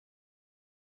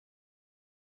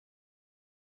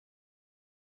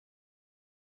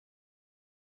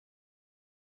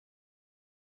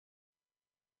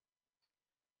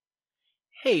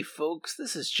Hey folks,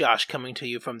 this is Josh coming to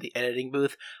you from the editing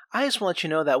booth. I just want to let you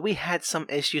know that we had some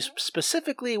issues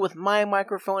specifically with my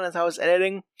microphone as I was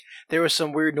editing. There were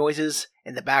some weird noises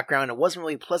in the background. It wasn't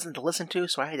really pleasant to listen to,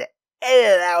 so I had to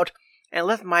edit it out and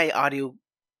left my audio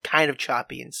kind of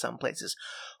choppy in some places.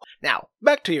 Now,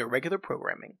 back to your regular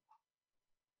programming.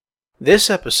 This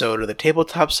episode of the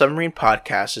Tabletop Submarine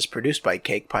Podcast is produced by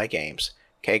Cake Pie Games.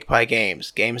 Cake Pie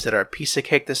Games, games that are a piece of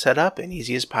cake to set up and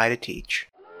easy as pie to teach.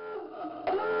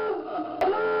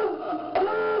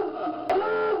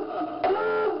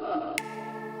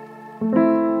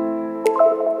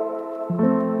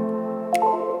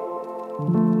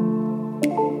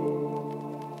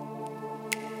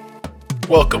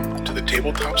 Welcome to the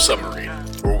Tabletop Submarine,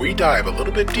 where we dive a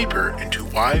little bit deeper into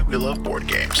why we love board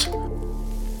games.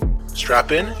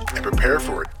 Strap in and prepare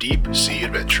for a deep sea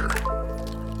adventure.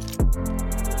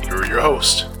 Here are your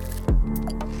hosts.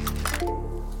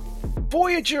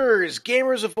 Voyagers,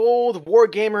 gamers of old, war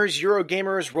gamers, Euro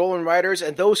gamers, Roland Riders,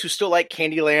 and those who still like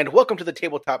Candyland, welcome to the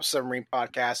Tabletop Submarine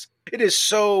Podcast. It is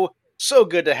so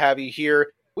good to have you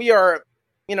here. We are,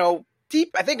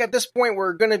 deep. I think at this point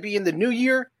we're going to be in the new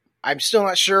year. I'm still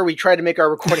not sure. We tried to make our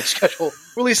recording schedule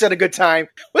release at a good time,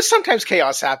 but sometimes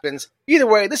chaos happens. Either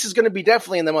way, this is going to be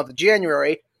definitely in the month of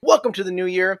January. Welcome to the new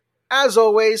year. As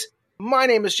always, my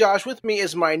name is Josh. With me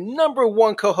is my number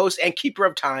one co-host and keeper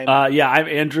of time. I'm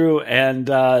Andrew, and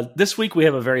this week we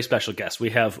have a very special guest.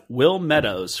 We have Will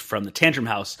Meadows from the Tantrum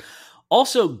House,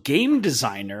 also game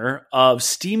designer of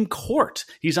Steam Court.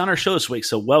 He's on our show this week,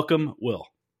 so welcome, Will.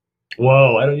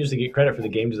 Whoa, I don't usually get credit for the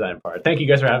game design part. Thank you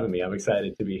guys for having me. I'm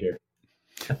excited to be here.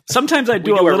 Sometimes I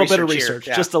do a little bit of research,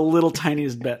 yeah. Just a little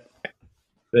tiniest bit.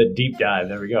 The deep dive.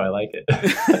 There we go. I like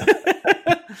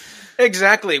it.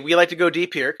 Exactly. We like to go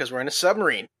deep here because we're in a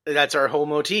submarine. That's our whole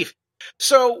motif.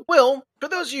 So, Will, for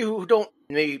those of you who don't,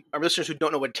 maybe our listeners who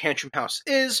don't know what Tantrum House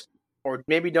is, or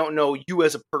maybe don't know you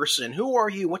as a person, who are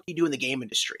you? What do you do in the game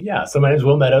industry? Yeah, so my name is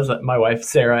Will Meadows. My wife,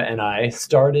 Sarah, and I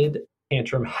started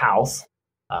Tantrum House.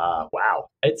 Wow,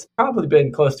 it's probably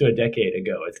been close to a decade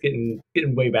ago. It's getting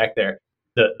way back there.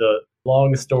 The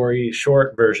long story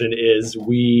short version is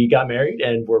we got married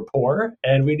and we're poor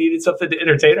and we needed something to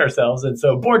entertain ourselves. And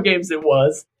so board games it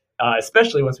was,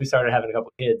 especially once we started having a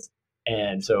couple kids.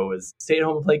 And so it was stay at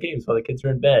home and play games while the kids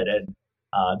were in bed. And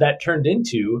that turned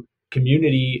into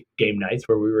community game nights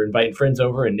where we were inviting friends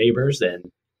over and neighbors. And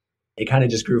it kind of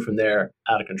just grew from there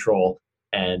out of control.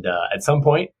 And at some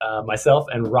point, myself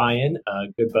and Ryan, a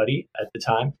good buddy at the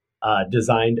time,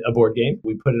 designed a board game.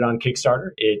 We put it on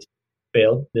Kickstarter. It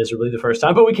failed miserably the first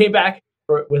time, but we came back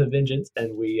with a vengeance,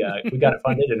 and we got it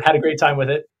funded and had a great time with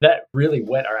it. That really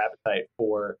whet our appetite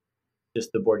for just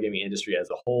the board gaming industry as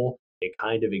a whole. It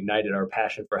kind of ignited our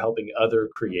passion for helping other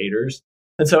creators.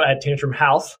 And so at Tantrum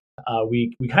House,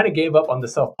 we kind of gave up on the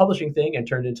self-publishing thing and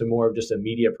turned into more of just a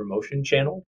media promotion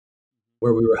channel,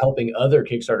 where we were helping other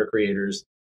Kickstarter creators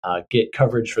get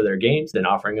coverage for their games and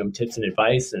offering them tips and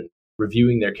advice and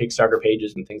reviewing their Kickstarter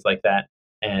pages and things like that.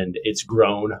 And it's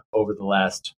grown over the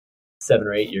last 7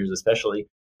 or 8 years, especially,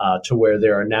 to where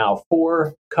there are now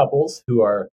 4 couples who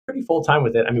are pretty full-time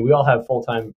with it. I mean, we all have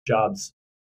full-time jobs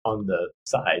on the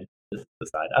side.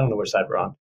 I don't know which side we're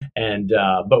on. And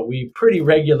but we pretty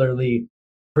regularly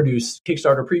produce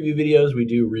Kickstarter preview videos. We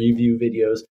do review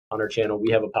videos on our channel.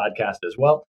 We have a podcast as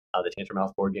well. The Tantrum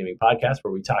House Board Gaming Podcast,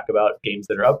 where we talk about games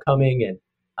that are upcoming. And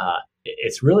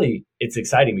it's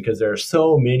exciting because there are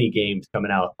so many games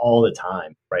coming out all the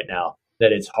time right now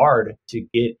that it's hard to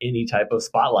get any type of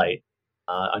spotlight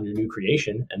on your new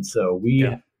creation. And so we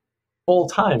full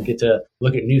time get to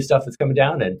look at new stuff that's coming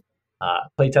down and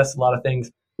play test a lot of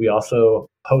things. We also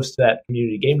host that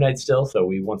community game night still. So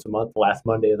we once a month, last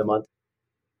Monday of the month,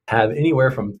 have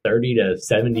anywhere from 30 to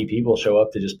 70 people show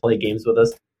up to just play games with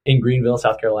us. In Greenville,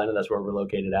 South Carolina, that's where we're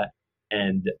located at.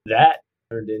 And that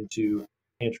turned into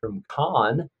Tantrum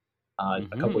Con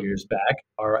a couple years back,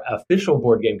 our official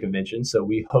board game convention. So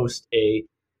we host a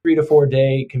 3 to 4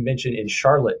 day convention in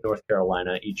Charlotte, North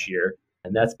Carolina each year.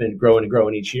 And that's been growing and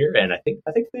growing each year. And I think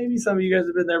maybe some of you guys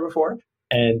have been there before.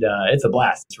 And it's a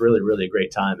blast. It's really, really a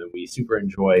great time. And we super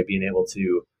enjoy being able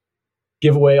to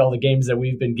give away all the games that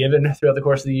we've been given throughout the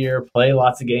course of the year, play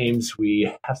lots of games.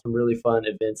 We have some really fun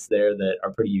events there that are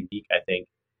pretty unique, I think.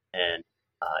 And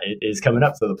it is coming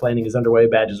up. So the planning is underway.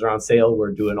 Badges are on sale.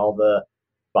 We're doing all the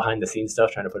behind the scenes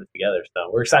stuff, trying to put it together. So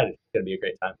we're excited. It's going to be a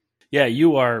great time. Yeah,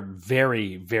 you are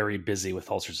very, very busy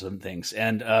with all sorts of things.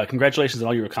 And congratulations on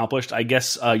all you accomplished. I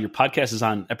guess your podcast is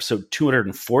on episode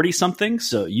 240 something.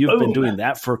 So you've been doing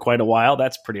that for quite a while.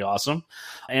 That's pretty awesome.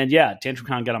 And yeah,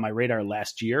 TantrumCon got on my radar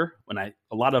last year when a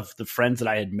lot of the friends that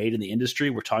I had made in the industry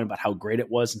were talking about how great it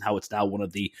was and how it's now one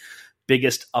of the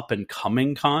biggest up and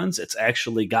coming cons. It's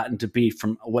actually gotten to be,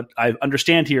 from what I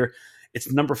understand here,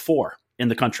 it's number 4 in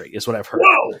the country is what I've heard.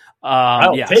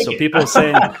 Whoa! So people are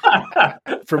saying,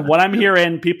 from what I'm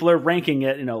hearing, people are ranking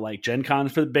it, like Gen Con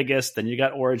for the biggest, then you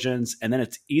got Origins, and then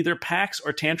it's either PAX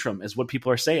or Tantrum is what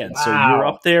people are saying. Wow. So you're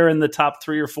up there in the top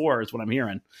 3 or 4 is what I'm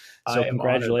hearing. So I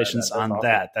congratulations on awesome.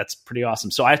 that. That's pretty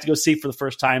awesome. So I have to go see for the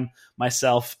first time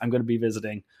myself. I'm going to be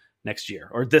visiting next year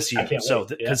or this year. So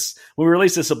because when we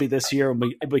release this, it'll be this year and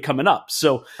it'll be coming up.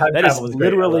 So that is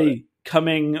literally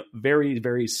coming very,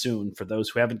 very soon. For those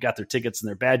who haven't got their tickets and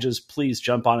their badges, please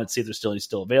jump on it, see if there's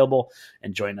still available,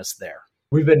 and join us there.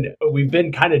 We've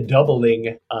been kind of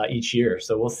doubling each year,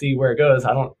 so we'll see where it goes.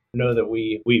 I don't know that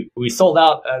we sold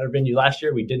out at our venue last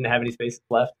year. We didn't have any spaces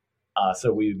left,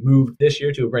 so we moved this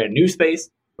year to a brand new space,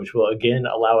 which will again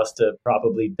allow us to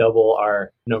probably double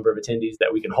our number of attendees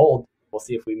that we can hold. We'll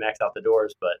see if we max out the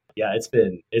doors, but yeah, it's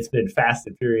been fast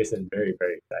and furious and very,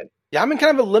 very exciting. Yeah, I'm in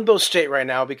kind of a limbo state right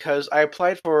now because I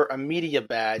applied for a media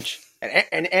badge,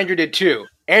 and Andrew did too.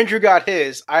 Andrew got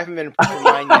his. I haven't been approved for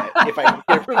mine yet, if I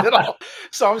get approved at all.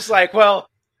 So I'm just like, well,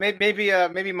 maybe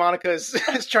Monica is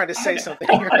trying to say something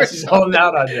here. She's holding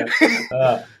out on you.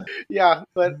 Yeah,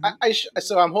 but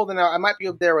so I'm holding out. I might be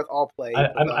up there with All Play.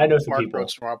 I know some Mark people.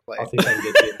 Brooks from All Play. I'll see if I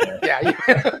can get you there.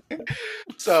 Yeah.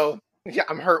 So. Yeah,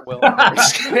 I'm hurt, Will. I'm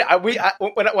just kidding.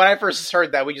 When I first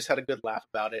heard that, we just had a good laugh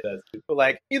about it.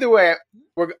 But either way,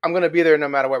 I'm going to be there no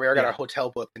matter what. We got our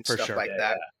hotel booked and stuff like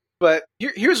that. Yeah. But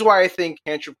here's why I think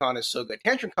TantrumCon is so good.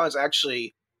 TantrumCon is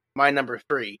actually my number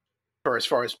 3 as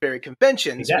far as fairy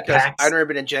conventions because PAX? I've never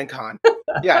been in Gen Con.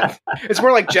 Yeah, it's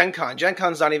more like Gen Con. Gen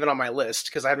Con's not even on my list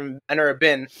because I've never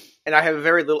been, and I have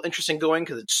very little interest in going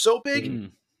because it's so big.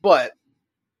 But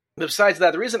besides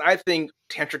that, the reason I think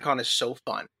TantrumCon is so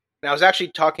fun. And I was actually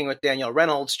talking with Danielle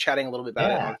Reynolds, chatting a little bit about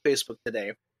it on Facebook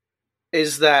today,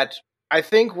 is that I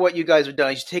think what you guys have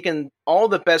done is you've taken all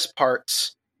the best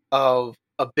parts of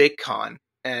a big con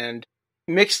and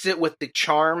mixed it with the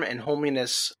charm and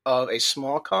homeliness of a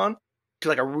small con to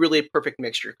like a really perfect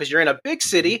mixture. Because you're in a big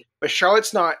city, but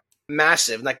Charlotte's not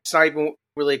massive. Like it's not even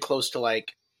really close to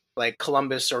like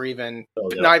Columbus or even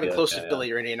not even close to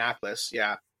Philly or Indianapolis.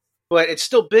 Yeah. But it's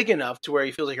still big enough to where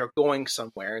you feel like you're going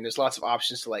somewhere, and there's lots of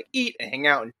options to like eat and hang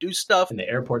out and do stuff. And the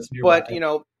airport's nearby. But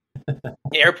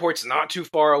the airport's not too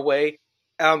far away.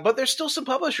 But there's still some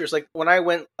publishers. Like when I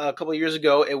went a couple of years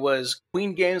ago, it was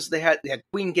Queen Games. They had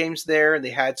Queen Games there, and they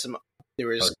had there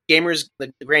was Gamers,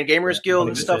 the Grand Gamers Guild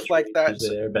and stuff like that.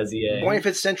 There, Bezier.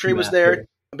 25th Century was there.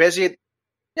 Bezier.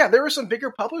 Yeah, there were some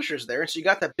bigger publishers there, and so you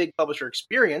got that big publisher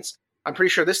experience. I'm pretty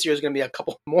sure this year is going to be a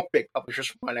couple more big publishers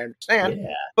from what I understand.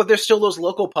 Yeah. But there's still those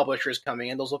local publishers coming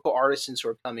in, those local artisans who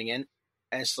are coming in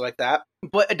and stuff like that.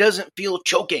 But it doesn't feel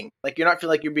choking. Like you're not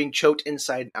feeling like you're being choked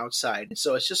inside and outside.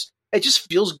 So it just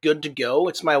feels good to go.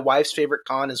 It's my wife's favorite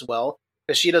con as well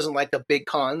because she doesn't like the big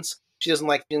cons. She doesn't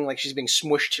like feeling like she's being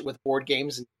smushed with board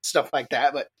games and stuff like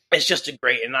that. But it's just a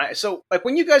great. So like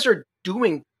when you guys are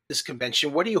doing this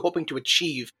convention, what are you hoping to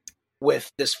achieve with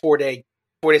this 4 days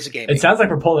of gaming? It sounds like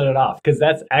we're pulling it off because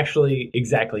that's actually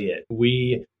exactly it.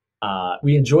 We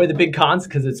enjoy the big cons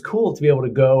because it's cool to be able to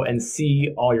go and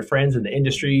see all your friends in the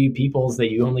industry, peoples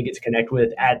that you only get to connect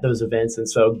with at those events. And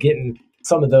so getting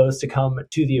some of those to come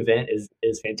to the event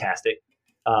is fantastic.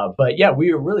 But yeah,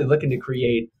 we are really looking to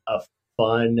create a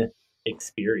fun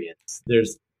experience.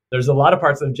 There's a lot of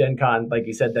parts of Gen Con, like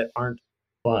you said, that aren't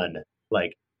fun.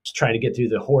 Like just trying to get through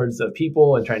the hordes of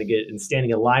people and trying to get and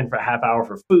standing in line for a half hour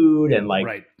for food and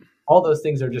all those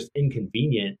things are just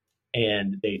inconvenient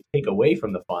and they take away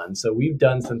from the fun. So we've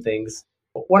done some things.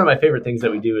 One of my favorite things that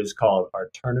we do is called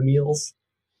our tournameals,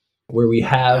 where we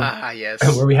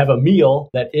have a meal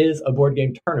that is a board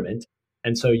game tournament.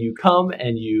 And so you come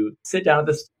and you sit down at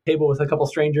this table with a couple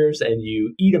strangers and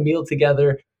you eat a meal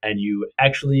together and you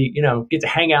actually, get to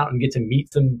hang out and get to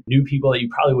meet some new people that you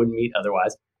probably wouldn't meet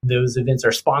otherwise. Those events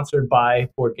are sponsored by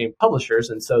board game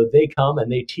publishers, and so they come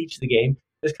and they teach the game.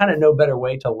 There's kind of no better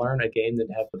way to learn a game than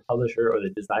to have the publisher or the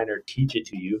designer teach it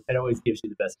to you. It always gives you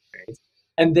the best experience.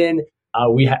 And then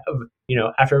we have,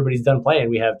 after everybody's done playing,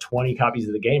 we have 20 copies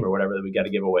of the game or whatever that we got to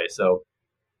give away. So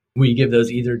we give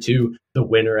those either to the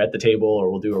winner at the table, or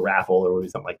we'll do a raffle, or we'll do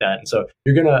something like that. And so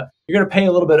you're gonna pay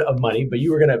a little bit of money, but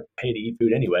you were gonna pay to eat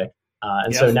food anyway.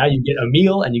 So now you get a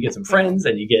meal and you get some friends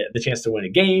and you get the chance to win a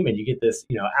game and you get this,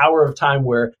 hour of time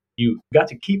where you got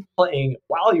to keep playing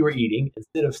while you were eating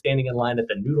instead of standing in line at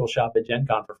the noodle shop at Gen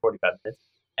Con for 45 minutes.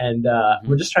 And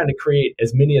we're just trying to create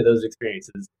as many of those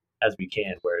experiences as we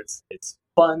can, where it's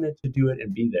fun to do it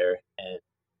and be there. And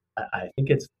I think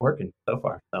it's working so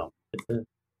far. So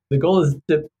the goal is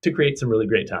to create some really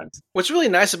great times. What's really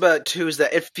nice about it too is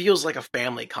that it feels like a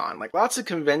family con. Like lots of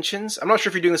conventions, I'm not sure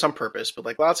if you're doing this on purpose, but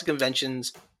like lots of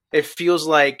conventions, it feels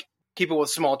like people with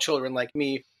small children like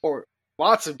me, or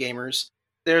lots of gamers,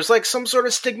 there's like some sort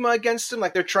of stigma against them.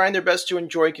 Like they're trying their best to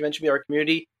enjoy convention, be our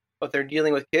community, but they're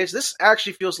dealing with kids. This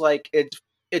actually feels like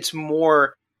it's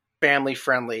more family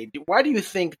friendly. Why do you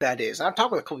think that is? I've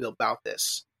talked with a couple people about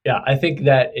this. Yeah, I think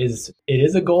it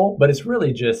is a goal, but it's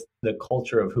really just the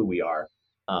culture of who we are.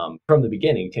 From the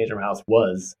beginning, Tantrum House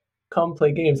was come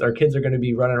play games. Our kids are going to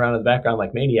be running around in the background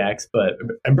like maniacs,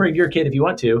 and bring your kid if you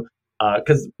want to,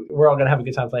 because we're all going to have a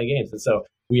good time playing games. And so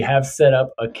we have set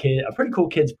up a pretty cool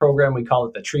kids program. We call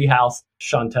it the Tree House.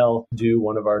 Chantel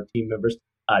one of our team members,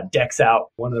 decks out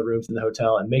one of the rooms in the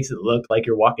hotel and makes it look like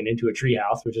you're walking into a tree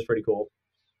house, which is pretty cool.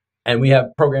 And we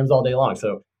have programs all day long.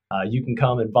 So you can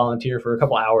come and volunteer for a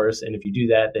couple hours. And if you do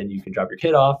that, then you can drop your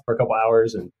kid off for a couple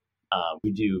hours. And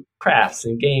we do crafts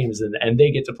and games, and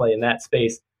they get to play in that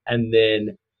space. And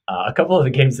then a couple of the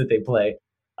games that they play,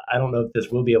 I don't know if this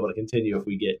will be able to continue if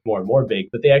we get more and more big,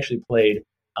 but they actually played,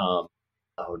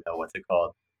 what's it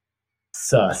called?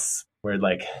 Sus, where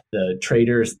like the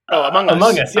traders. Among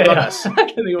Us. Yeah, Among yeah. Us. I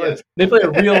can't think of it. They play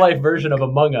a real life version of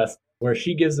Among Us, where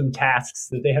she gives them tasks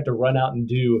that they have to run out and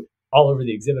do all over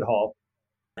the exhibit hall.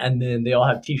 And then they all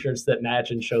have T-shirts that match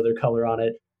and show their color on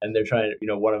it. And they're trying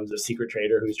to, one of them's a secret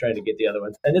trader who's trying to get the other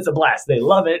ones. And it's a blast. They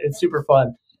love it. It's super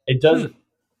fun. It does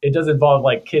involve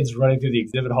like kids running through the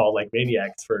exhibit hall like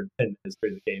maniacs for 10 minutes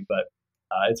during the game. But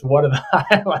it's one of the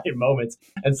highlight moments.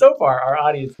 And so far, our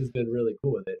audience has been really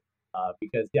cool with it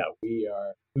because,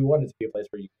 we want it to be a place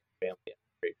where you can family and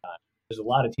have a great time. There's a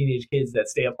lot of teenage kids that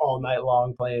stay up all night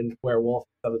long playing Werewolf,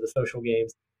 some of the social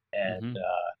games. And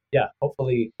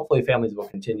hopefully families will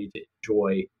continue to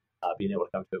enjoy being able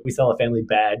to come to it. We sell a family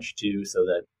badge too, so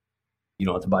that you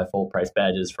don't have to buy full price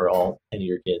badges for all 10 of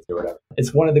your kids or whatever.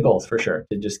 It's one of the goals for sure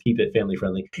to just keep it family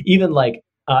friendly. Even like,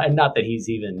 and not that he's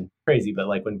even crazy, but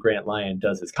like when Grant Lyon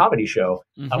does his comedy show,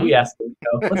 we ask him,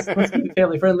 let's keep it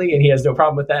family friendly, and he has no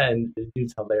problem with that. And the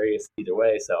dude's hilarious either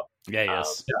way. So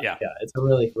it's a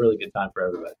really, really good time for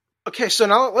everybody. Okay, so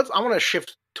now I want to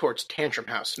shift towards Tantrum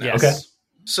House now. Yes. Okay.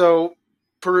 So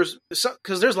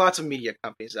because there's lots of media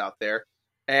companies out there,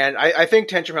 and I think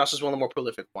Tantrum House is one of the more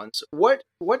prolific ones. What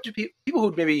do people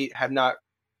who maybe have not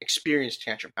experienced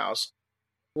Tantrum House,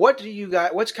 what do you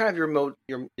guys? What's kind of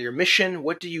your mission?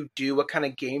 What do you do? What kind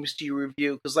of games do you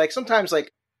review? Because like sometimes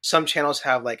like some channels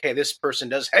have like, hey, this person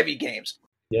does heavy games.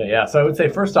 Yeah. So I would say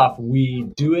first off, we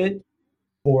do it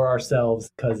for ourselves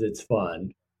because it's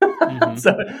fun.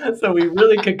 So we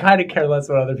really could kind of care less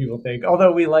what other people think,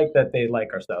 although we like that they like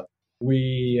our stuff.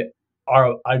 We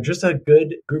are just a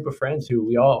good group of friends who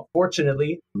we all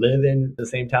fortunately live in the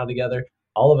same town together.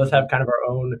 All of us have kind of our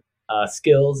own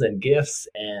skills and gifts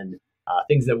and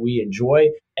things that we enjoy.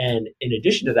 And in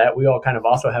addition to that, we all kind of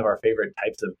also have our favorite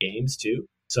types of games too.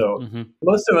 So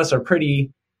most of us are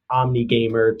pretty omni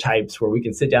gamer types where we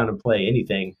can sit down and play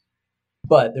anything.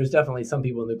 But there's definitely some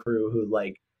people in the crew who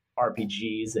like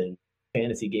RPGs and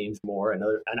fantasy games more, and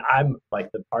I'm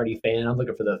like the party fan. I'm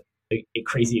looking for the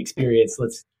crazy experience.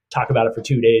 Let's talk about it for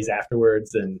 2 days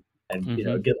afterwards and get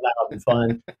loud and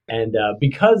fun. And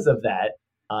because of that,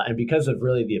 and because of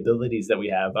really the abilities that we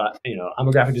have, I'm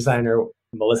a graphic designer.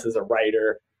 Melissa's a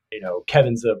writer.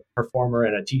 Kevin's a performer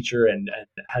and a teacher and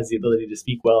has the ability to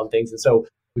speak well and things. And so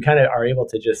we kind of are able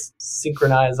to just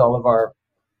synchronize all of our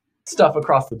stuff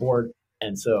across the board.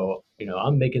 And so,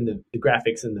 I'm making the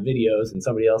graphics and the videos, and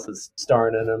somebody else is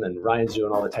starring in them, and Ryan's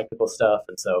doing all the technical stuff.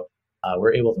 And so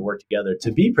we're able to work together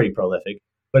to be pretty prolific.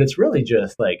 But it's really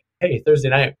just like, hey, Thursday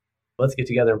night, let's get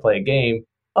together and play a game.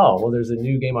 Oh, well, there's a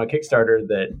new game on Kickstarter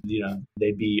that,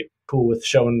 they'd be cool with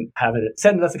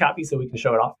sending us a copy so we can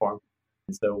show it off for them.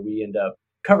 And so we end up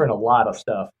covering a lot of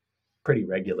stuff pretty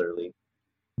regularly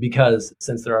because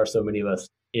since there are so many of us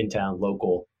in town,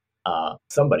 local,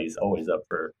 somebody's always up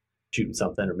for shooting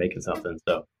something or making something.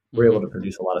 So we're able to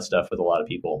produce a lot of stuff with a lot of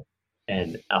people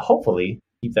and hopefully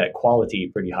keep that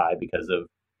quality pretty high because of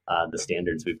the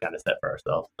standards we've kind of set for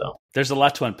ourselves. So there's a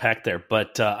lot to unpack there,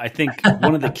 but I think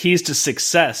one of the keys to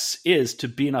success is to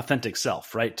be an authentic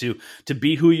self, right? To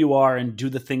be who you are and do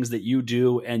the things that you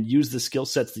do and use the skill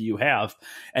sets that you have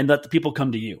and let the people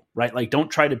come to you, right? Like don't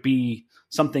try to be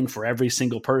something for every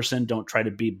single person. Don't try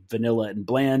to be vanilla and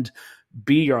bland.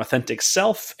 be your authentic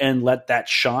self and let that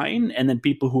shine. And then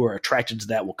people who are attracted to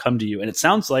that will come to you. And it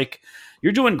sounds like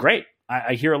you're doing great.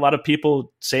 I hear a lot of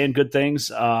people saying good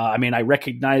things. I mean, I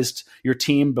recognized your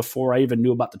team before I even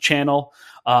knew about the channel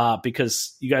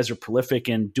because you guys are prolific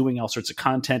in doing all sorts of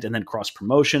content and then cross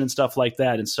promotion and stuff like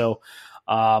that. And so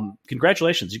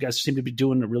congratulations. You guys seem to be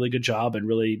doing a really good job and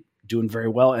really doing very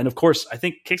well. And of course, I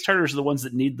think Kickstarters are the ones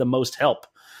that need the most help.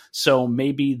 So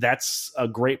maybe that's a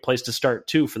great place to start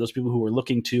too, for those people who are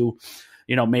looking to,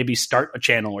 maybe start a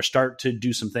channel or start to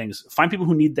do some things. Find people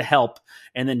who need the help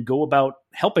and then go about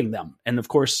helping them. And of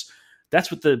course, that's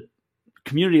what the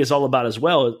community is all about as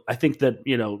well. I think that,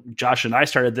 Josh and I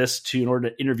started this in order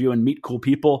to interview and meet cool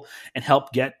people and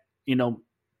help get,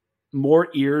 more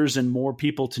ears and more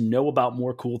people to know about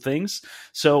more cool things.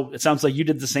 So it sounds like you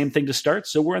did the same thing to start.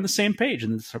 So we're on the same page,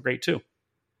 and it's great too.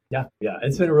 Yeah.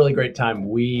 It's been a really great time.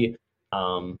 We've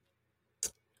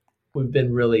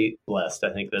been really blessed.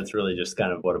 I think that's really just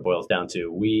kind of what it boils down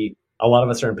to. A lot of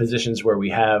us are in positions where we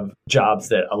have jobs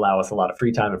that allow us a lot of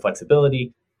free time and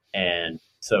flexibility. And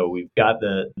so we've got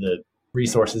the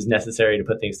resources necessary to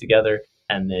put things together.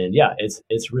 And then,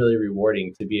 it's really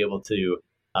rewarding to be able to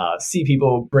see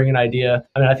people bring an idea.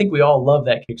 I mean, I think we all love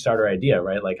that Kickstarter idea,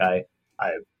 right? Like I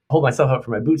pulled myself up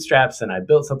from my bootstraps and I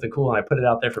built something cool and I put it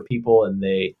out there for people and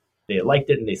they liked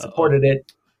it and they supported it.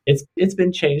 It's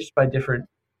been changed by different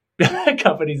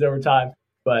companies over time,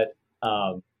 but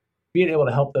being able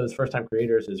to help those first time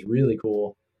creators is really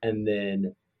cool. And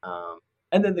then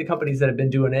the companies that have been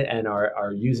doing it and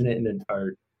are using it and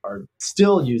are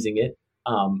still using it.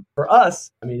 For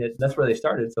us, I mean, that's where they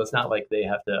started. So it's not like they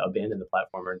have to abandon the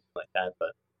platform or anything like that,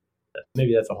 but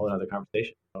maybe that's a whole other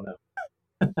conversation. I don't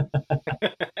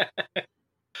know.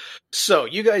 So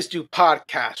you guys do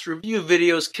podcasts, review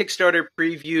videos, Kickstarter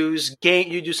previews,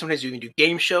 sometimes you can do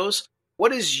game shows.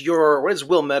 What is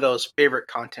Will Meadows' favorite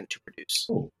content to produce?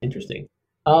 Oh, interesting.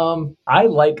 I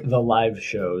like the live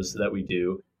shows that we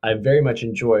do. I very much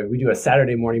enjoy, we do a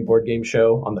Saturday morning board game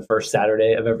show on the first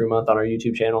Saturday of every month on our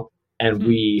YouTube channel.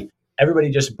 And everybody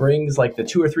just brings like the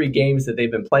 2 or 3 games that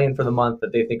they've been playing for the month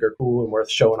that they think are cool and worth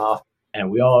showing off.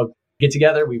 And we all get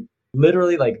together. We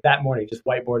literally like that morning just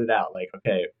whiteboarded out like,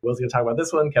 okay, Will's going to talk about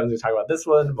this one. Kevin's going to talk about this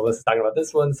one. Melissa's talking about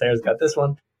this one. Sarah's got this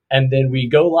one. And then we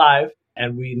go live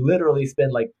and we literally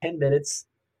spend like 10 minutes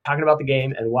talking about the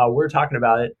game. And while we're talking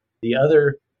about it,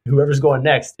 whoever's going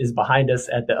next is behind us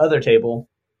at the other table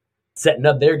setting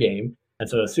up their game. And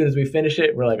so as soon as we finish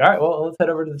it, we're like, all right, well, let's head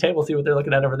over to the table, see what they're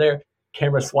looking at over there.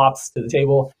 Camera swaps to the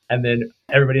table, and then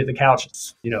everybody at the couch,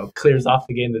 clears off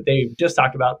the game that they just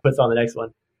talked about, puts on the next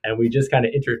one. And we just kind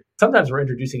of sometimes we're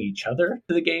introducing each other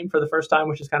to the game for the first time,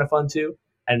 which is kind of fun too.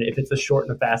 And if it's a short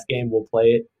and a fast game, we'll play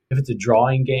it. If it's a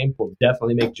drawing game, we'll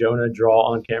definitely make Jonah draw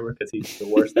on camera because he's the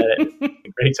worst at it. It's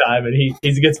a great time, and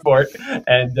he's a good sport.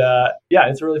 And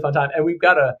it's a really fun time. And we've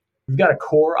got a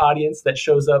core audience that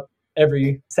shows up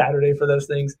every Saturday for those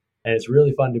things. And it's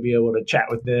really fun to be able to chat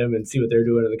with them and see what they're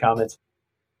doing in the comments.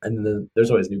 And then there's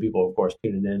always new people, of course,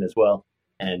 tuning in as well.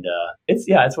 And it's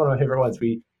one of my favorite ones.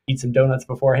 We eat some donuts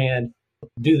beforehand,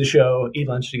 do the show, eat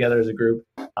lunch together as a group.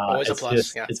 Always a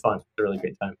plus. It's fun. It's a really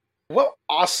great time. Well,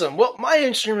 awesome. Well, my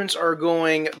instruments are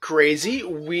going crazy.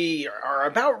 We are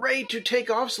about ready to take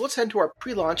off. So let's head to our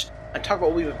pre-launch and talk about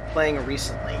what we've been playing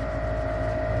recently.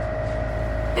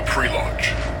 The pre-launch.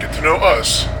 Get to know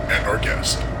us and our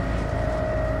guest.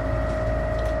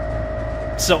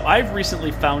 So I've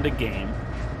recently found a game.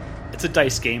 It's a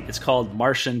dice game. It's called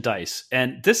Martian Dice.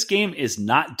 And this game is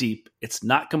not deep. It's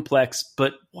not complex.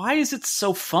 But why is it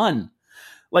so fun?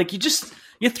 Like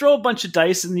you throw a bunch of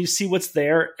dice and you see what's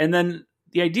there. And then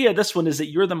the idea of this one is that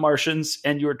you're the Martians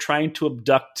and you're trying to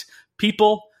abduct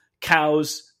people,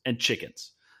 cows, and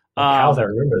chickens. Cows, I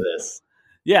remember this.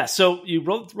 Yeah, so you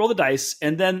roll the dice,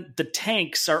 and then the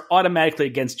tanks are automatically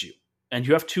against you. And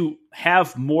you have to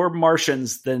have more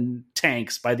Martians than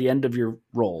tanks by the end of your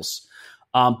rolls.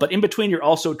 But in between, you're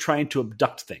also trying to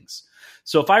abduct things.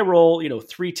 So if I roll,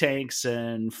 3 tanks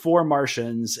and 4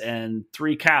 Martians and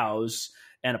 3 cows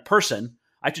and a person,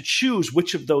 I have to choose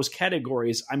which of those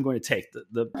categories I'm going to take.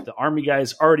 The army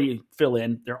guys already fill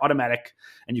in. They're automatic,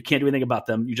 and you can't do anything about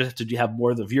them. You just have to have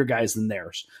more of your guys than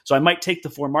theirs. So I might take the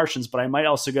 4 Martians, but I might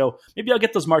also go, maybe I'll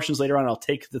get those Martians later on. I'll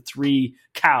take the 3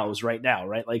 cows right now,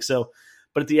 right?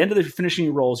 But at the end of the finishing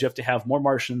your rolls, you have to have more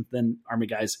Martian than army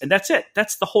guys. And that's it.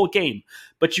 That's the whole game.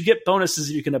 But you get bonuses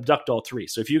if you can abduct all 3.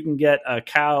 So if you can get a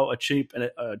cow, a sheep,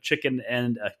 a chicken,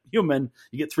 and a human,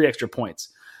 you get 3 extra points.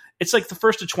 It's like the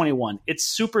first of 21. It's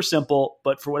super simple,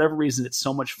 but for whatever reason, it's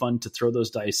so much fun to throw those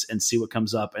dice and see what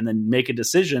comes up and then make a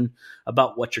decision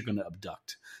about what you're going to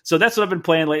abduct. So that's what I've been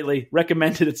playing lately.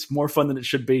 Recommended. It's more fun than it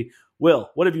should be. Will,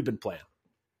 what have you been playing?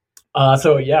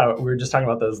 So yeah, we were just talking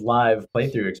about those live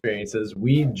playthrough experiences.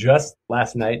 We just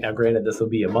last night, now granted this will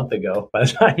be a month ago by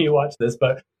the time you watch this,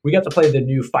 but we got to play the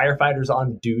new Firefighters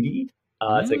on Duty.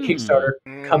 It's a Kickstarter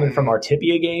coming from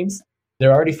Artipia Games.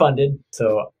 They're already funded,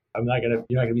 so you're not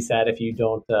gonna be sad if you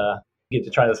don't get to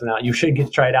try this one out. You should get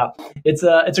to try it out. It's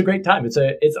a great time.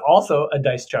 It's also a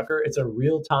dice chucker. It's a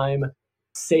real time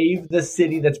save the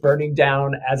city that's burning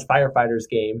down as firefighters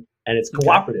game, and it's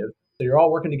cooperative. Okay. So you're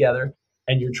all working together.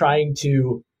 And you're trying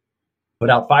to put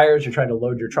out fires. You're trying to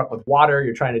load your truck with water.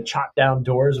 You're trying to chop down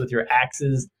doors with your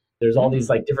axes. There's all these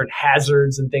like different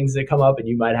hazards and things that come up, and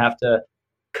you might have to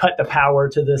cut the power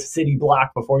to the city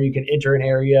block before you can enter an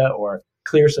area or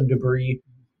clear some debris.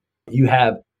 You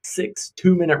have 6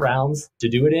 2-minute rounds to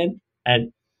do it in,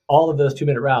 and all of those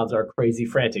 2-minute rounds are crazy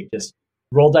frantic. Just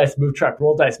roll dice, move truck,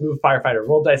 roll dice, move firefighter,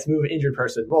 roll dice, move injured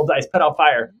person, roll dice, put out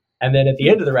fire. And then at the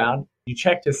end of the round, you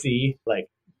check to see, like,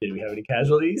 did we have any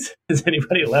casualties? Is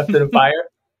anybody left in a fire?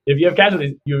 If you have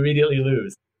casualties, you immediately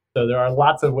lose. So there are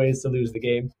lots of ways to lose the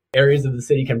game. Areas of the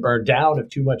city can burn down if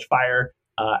too much fire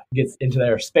gets into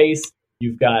their space.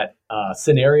 You've got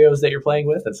scenarios that you're playing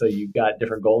with, and so you've got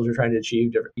different goals you're trying to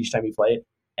achieve each time you play it.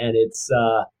 And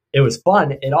it was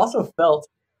fun. It also felt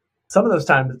some of those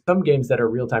times, some games that are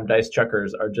real-time dice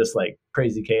chuckers are just like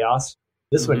crazy chaos.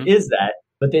 This one is that,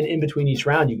 but then in between each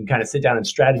round, you can kind of sit down and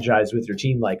strategize with your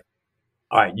team, like,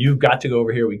 all right, you've got to go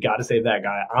over here. We got to save that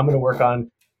guy. I'm going to work on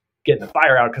getting the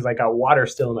fire out because I got water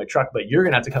still in my truck, but you're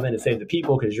going to have to come in and save the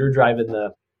people because you're driving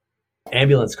the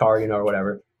ambulance car, or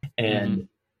whatever. And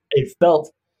it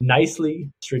felt nicely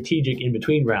strategic in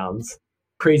between rounds,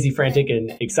 crazy frantic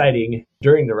and exciting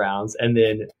during the rounds, and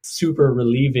then super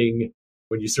relieving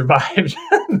when you survived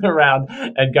the round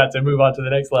and got to move on to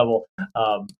the next level.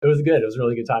 It was good. It was a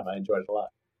really good time. I enjoyed it a lot.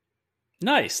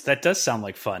 Nice. That does sound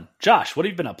like fun. Josh, what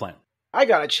have you been up playing? I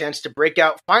got a chance to break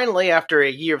out finally after a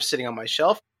year of sitting on my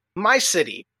shelf, My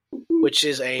City, which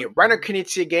is a Reiner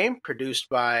Knizia game produced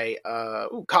by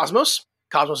Cosmos.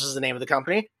 Cosmos is the name of the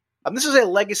company. This is a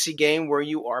legacy game where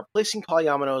you are placing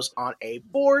polyominoes on a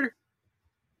board.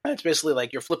 And it's basically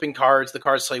like you're flipping cards. The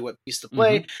cards tell you what piece to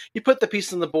play. You put the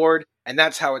piece on the board, and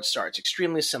that's how it starts.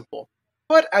 Extremely simple.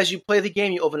 But as you play the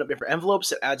game, you open up different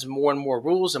envelopes. It adds more and more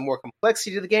rules and more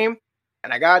complexity to the game.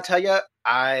 And I gotta tell you,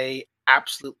 I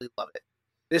absolutely love it.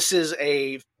 This is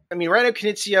Reiner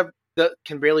Knizia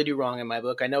can barely do wrong in my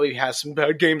book. I know he has some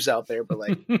bad games out there, but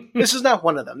like this is not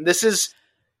one of them. This is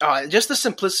just the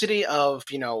simplicity of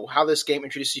how this game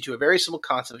introduces you to a very simple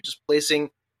concept of just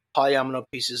placing polyomino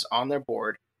pieces on their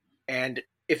board. And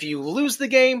if you lose the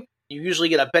game, you usually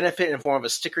get a benefit in the form of a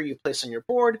sticker you place on your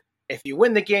board. If you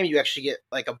win the game, you actually get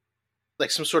like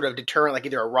some sort of deterrent, like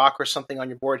either a rock or something on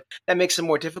your board that makes it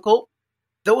more difficult.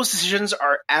 Those decisions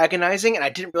are agonizing, and I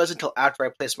didn't realize until after I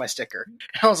placed my sticker.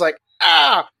 And I was like,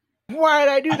 why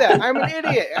did I do that? I'm an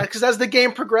idiot. Because as the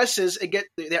game progresses,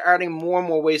 they're adding more and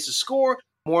more ways to score,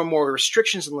 more and more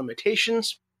restrictions and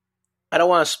limitations. I don't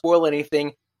want to spoil anything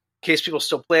in case people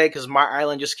still play it, because My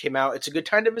Island just came out. It's a good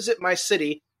time to visit My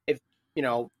City if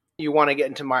you want to get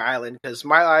into My Island, because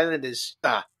My Island is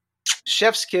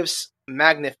chef's kiss,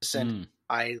 magnificent.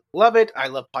 I love it. I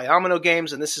love polyomino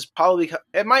games, and this is probably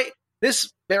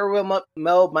this very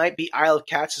well might be Isle of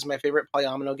Cats is my favorite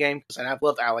polyomino game, because I've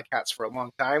loved Isle of Cats for a long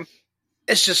time.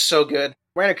 It's just so good.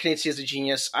 Reiner Knizia is a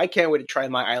genius. I can't wait to try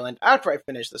My Island after I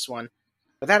finish this one.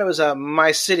 But that was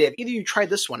My City. Have either of you tried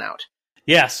this one out?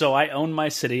 Yeah, so I own My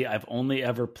City. I've only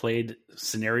ever played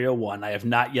Scenario 1. I have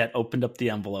not yet opened up the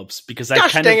envelopes because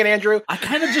dang it, Andrew. I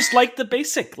kind of just like the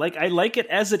basic. Like, I like it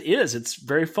as it is. It's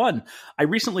very fun. I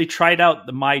recently tried out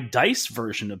the My Dice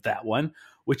version of that one,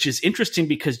 which is interesting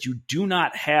because you do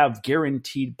not have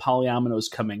guaranteed polyominoes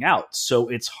coming out. So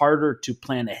it's harder to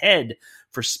plan ahead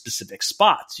for specific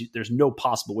spots. There's no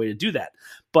possible way to do that.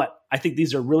 But I think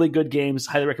these are really good games.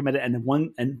 Highly recommend it. And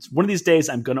one of these days,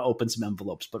 I'm going to open some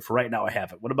envelopes. But for right now, I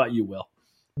haven't. What about you, Will?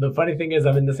 The funny thing is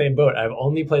I'm in the same boat. I've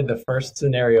only played the first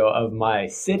scenario of My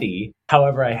City.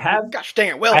 However, I have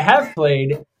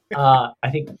played, I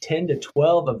think, 10 to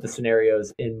 12 of the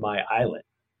scenarios in My Island.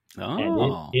 Oh.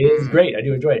 And it is great. I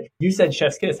do enjoy it. You said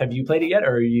Chef's Kiss. Have you played it yet,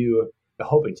 or are you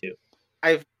hoping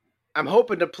to? I'm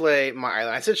hoping to play My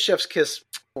Island. I said Chef's Kiss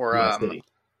for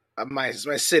my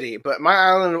city, but My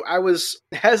Island, I was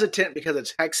hesitant because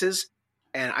it's hexes,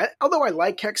 and although I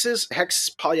like hex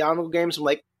polyomino games, I'm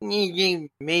like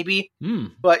maybe.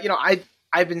 But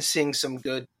I've been seeing some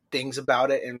good things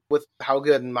about it, and with how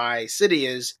good my city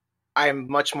is,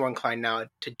 I'm much more inclined now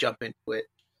to jump into it.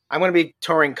 I'm going to be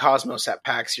touring Cosmos at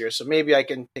PAX here, so maybe I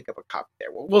can pick up a copy there.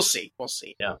 We'll see. We'll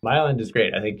see. Yeah, My Island is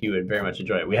great. I think you would very much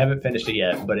enjoy it. We haven't finished it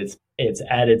yet, but it's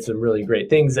added some really great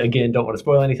things. Again, don't want to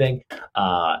spoil anything.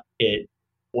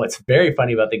 What's very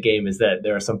funny about the game is that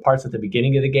there are some parts at the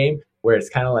beginning of the game where it's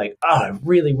kind of like, oh, I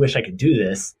really wish I could do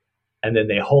this. And then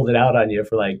they hold it out on you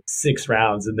for like 6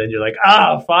 rounds, and then you're like,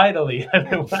 finally,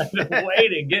 I've been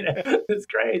waiting. Get it. It's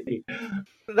crazy.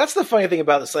 That's the funny thing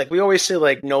about this. Like, we always say,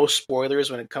 like, no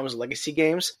spoilers when it comes to legacy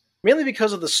games, mainly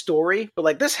because of the story, but,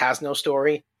 like, this has no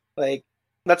story. Like,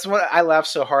 that's what I laugh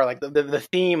so hard. Like, the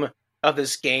theme of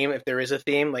this game, if there is a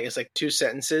theme, like, it's like 2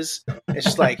 sentences. It's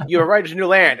just like, you arrive to new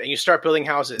land, and you start building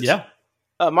houses. Yeah.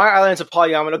 My Island's a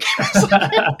polyomino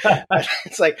game.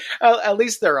 It's like, at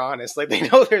least they're honest. Like, they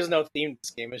know there's no theme to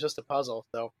this game. It's just a puzzle.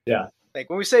 So, yeah. Like,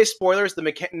 when we say spoilers, the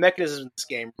mechanisms in this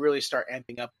game really start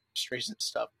amping up frustration and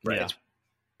stuff. Right. Yeah.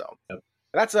 So,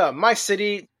 that's My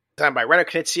City, designed by Reno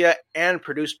Knizia and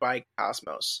produced by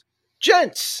Cosmos.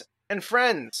 Gents and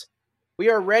friends, we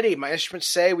are ready. My instruments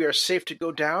say we are safe to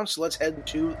go down, so let's head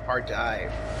into our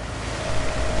dive.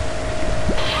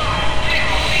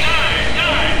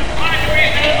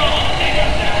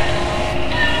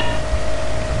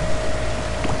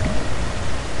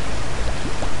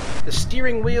 The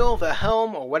steering wheel, the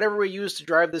helm, or whatever we use to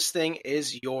drive this thing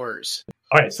is yours.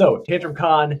 All right, so Tantrum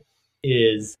Con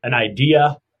is an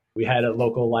idea. We had a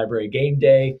local library game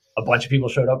day. A bunch of people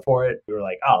showed up for it. We were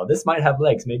like, oh, this might have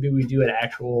legs. Maybe we do an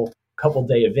actual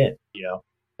couple-day event,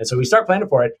 And so we start planning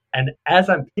for it. And as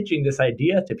I'm pitching this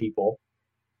idea to people,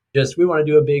 we want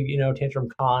to do a big, Tantrum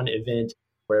Con event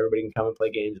where everybody can come and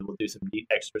play games, and we'll do some neat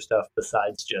extra stuff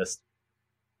besides just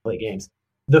play games.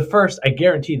 I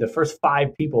guarantee the first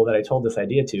 5 people that I told this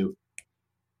idea to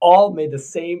all made the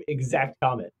same exact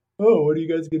comment. Oh, what are you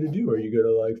guys going to do? Are you going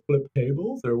to like flip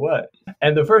tables or what?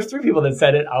 And the first 3 people that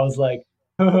said it, I was like,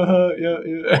 yeah.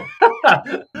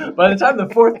 By the time the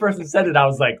 4th person said it, I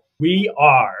was like, we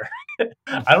are.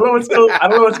 I don't know what's going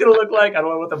to look like. I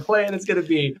don't know what the plan is going to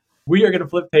be. We are going to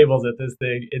flip tables at this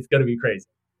thing. It's going to be crazy.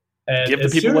 And give the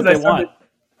people what they want.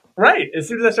 Right. As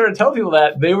soon as I started telling people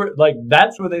that, they were like,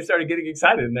 that's when they started getting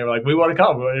excited. And they were like, we want to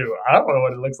come. I don't know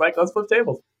what it looks like. Let's flip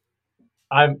tables.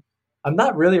 I'm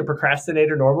not really a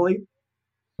procrastinator normally,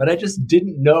 but I just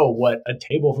didn't know what a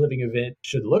table flipping event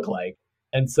should look like.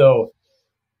 And so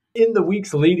in the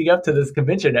weeks leading up to this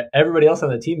convention, everybody else on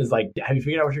the team is like, have you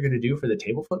figured out what you're going to do for the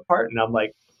table flip part? And I'm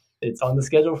like, it's on the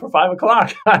schedule for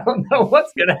 5:00. I don't know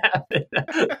what's going to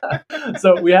happen.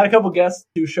 So we had a couple guests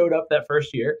who showed up that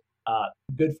first year.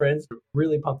 Good friends,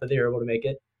 really pumped that they were able to make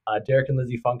it. Derek and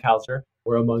Lizzie Funkhauser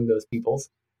were among those peoples.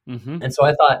 Mm-hmm. And so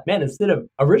I thought, man,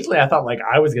 originally I thought like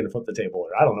I was going to flip the table, or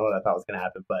I don't know what I thought was going to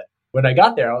happen. But when I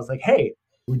got there, I was like, hey,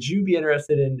 would you be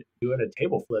interested in doing a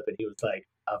table flip? And he was like,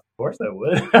 of course I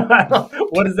would.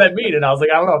 What does that mean? And I was like,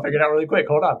 I don't know. I'll figure it out really quick.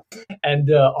 Hold on.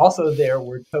 And also there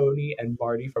were Tony and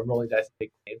Marty from Rolling Dice and Big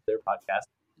Games, their podcast.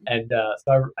 And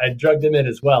so I drugged them in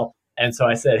as well. And so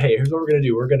I said, hey, here's what we're going to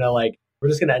do. We're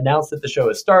just going to announce that the show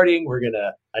is starting. We're going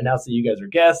to announce that you guys are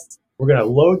guests. We're going to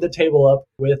load the table up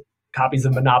with copies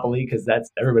of Monopoly, because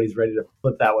everybody's ready to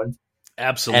flip that one.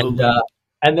 Absolutely.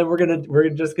 And then we're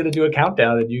just gonna do a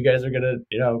countdown, and you guys are gonna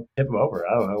tip them over.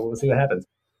 I don't know. We'll see what happens.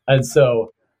 And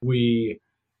so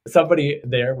somebody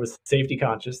there was safety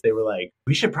conscious. They were like,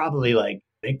 we should probably like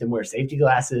make them wear safety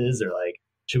glasses, or like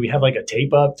should we have like a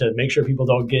tape up to make sure people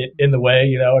don't get in the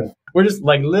way, And we're just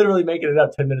like literally making it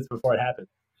up 10 minutes before it happens.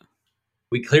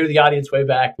 We clear the audience way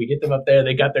back. We get them up there.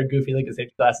 They got their goofy Lincoln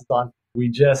safety glasses on. We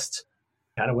just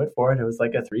kind of went for it. It was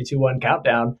like a 3, 2, 1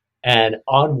 countdown. And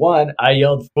on 1, I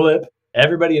yelled flip.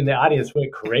 Everybody in the audience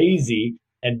went crazy.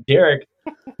 And Derek,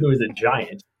 who is a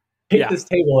giant, picked this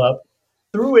table up,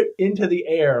 threw it into the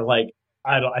air like,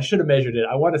 I should have measured it.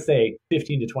 I want to say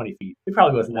 15 to 20 feet. It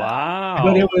probably wasn't that. Wow.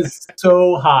 But it was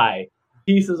so high.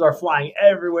 Pieces are flying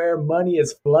everywhere. Money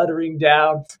is fluttering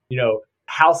down.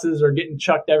 Houses are getting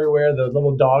chucked everywhere. The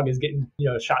little dog is getting,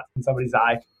 shot in somebody's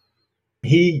eye.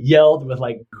 He yelled with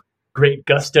like great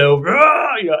gusto,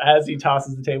 as he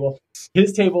tosses the table.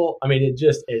 His table,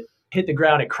 it hit the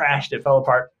ground, it crashed, it fell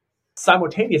apart.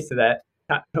 Simultaneous to that,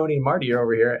 Tony and Marty are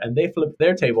over here, and they flipped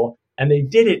their table, and they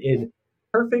did it in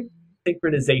perfect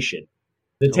synchronization.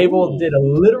 The table did a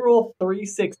literal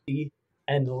 360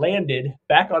 and landed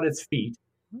back on its feet,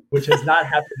 which has not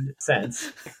happened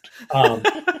since.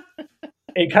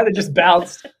 It kind of just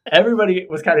bounced. Everybody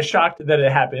was kind of shocked that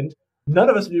it happened. None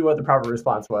of us knew what the proper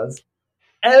response was.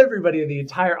 Everybody in the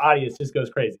entire audience just goes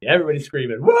crazy. Everybody's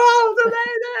screaming, "Whoa,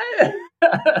 it's amazing!"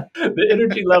 The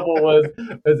energy level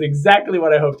was exactly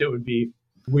what I hoped it would be.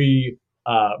 We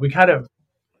kind of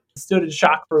stood in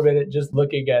shock for a minute, just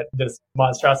looking at this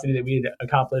monstrosity that we had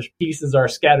accomplished. Pieces are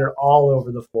scattered all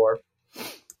over the floor.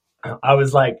 I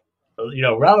was like,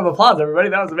 round of applause, everybody.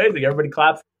 That was amazing. Everybody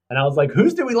claps. And I was like,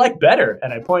 whose do we like better?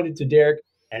 And I pointed to Derek,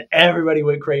 and everybody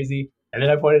went crazy. And then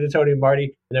I pointed to Tony and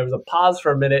Marty, and there was a pause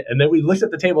for a minute. And then we looked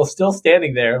at the table still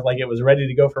standing there like it was ready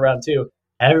to go for round two.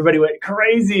 And everybody went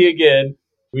crazy again.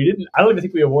 I don't even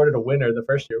think we awarded a winner the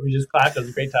first year. We just clapped. It was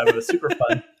a great time. It was super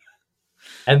fun.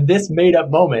 And this made up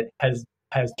moment has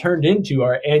turned into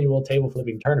our annual table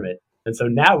flipping tournament. And so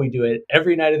now we do it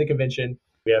every night of the convention.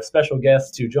 We have special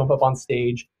guests who jump up on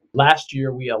stage. Last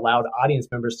year, we allowed audience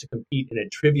members to compete in a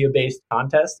trivia-based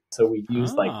contest. So we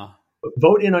used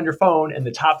vote in on your phone, and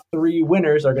the top 3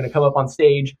 winners are going to come up on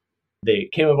stage. They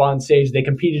came up on stage. They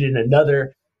competed in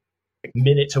another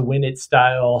minute-to-win-it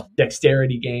style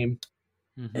dexterity game.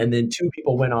 Mm-hmm. And then 2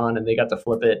 people went on, and they got to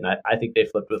flip it. And I think they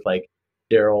flipped with like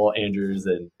Daryl Andrews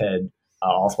and Ted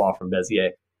Allspaw from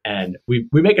Bezier. And we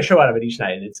make a show out of it each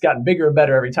night, and it's gotten bigger and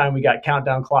better every time. We got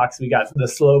countdown clocks, we got the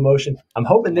slow motion. I'm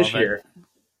hoping this year,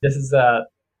 this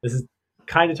is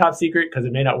kind of top secret because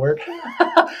it may not work.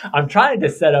 I'm trying to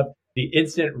set up the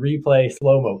instant replay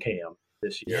slow-mo cam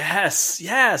this year.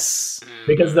 Yes.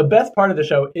 Because the best part of the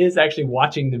show is actually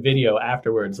watching the video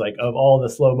afterwards, like of all the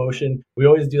slow motion. We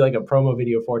always do like a promo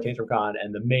video for TantrumCon,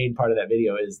 and the main part of that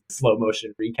video is the slow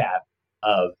motion recap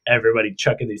of everybody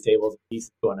chucking these tables and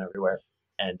pieces going everywhere.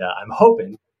 And I'm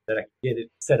hoping that I can get it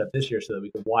set up this year so that we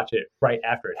can watch it right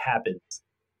after it happens,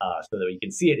 so that we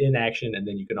can see it in action, and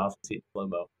then you can also see it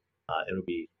slow-mo. It'll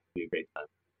be a great time.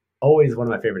 Always one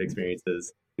of my favorite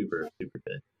experiences. Super, super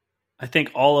good. I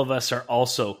think all of us are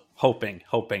also hoping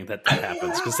that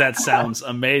happens, because that sounds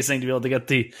amazing to be able to get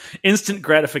the instant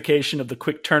gratification of the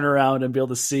quick turnaround and be able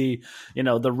to see,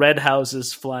 the red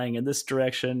houses flying in this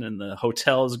direction and the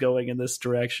hotels going in this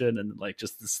direction, and like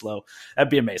just the slow.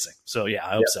 That'd be amazing. So yeah,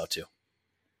 I hope so too.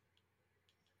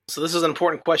 So this is an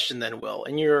important question then, Will.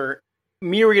 In your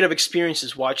myriad of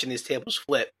experiences watching these tables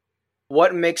flip,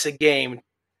 what makes a game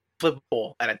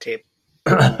flippable at a table?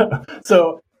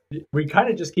 So we kind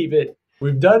of just keep it.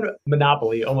 We've done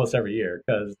Monopoly almost every year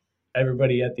because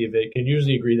everybody at the event can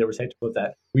usually agree that we're safe to flip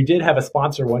that. We did have a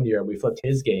sponsor one year, and we flipped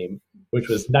his game, which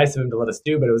was nice of him to let us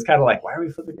do, but it was kind of like, why are we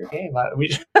flipping your game?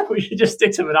 We should just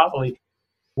stick to Monopoly.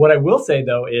 What I will say,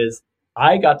 though, is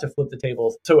I got to flip the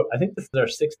tables. So I think this is our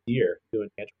 6th year doing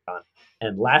TantrumCon.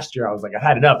 And last year I was like, I've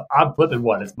had enough. I'm flipping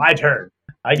one. It's my turn.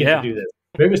 I get to do this.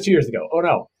 Maybe it was 2 years ago. Oh,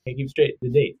 no. Can't keep straight the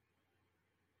date.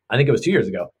 I think it was 2 years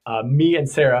ago. Me and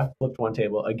Sarah flipped one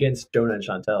table against Jonah and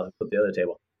Chantel, who flipped the other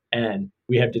table. And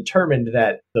we have determined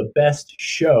that the best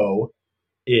show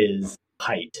is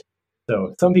height.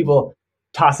 So some people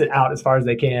toss it out as far as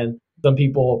they can. Some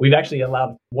people, we've actually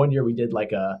allowed, one year we did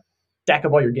like a stack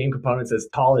up all your game components as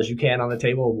tall as you can on the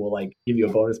table. We'll like give you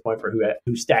a bonus point for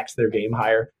who stacks their game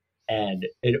higher. And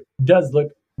it does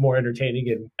look more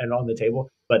entertaining and on the table.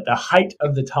 But the height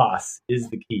of the toss is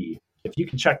the key. If you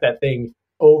can chuck that thing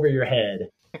over your head.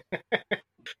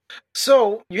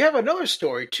 So you have another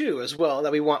story too, as well,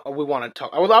 that we want to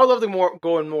talk. I would love to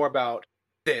go in more about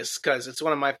this because it's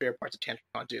one of my favorite parts of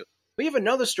TantrumCon too. But you have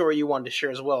another story you wanted to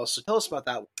share as well. So tell us about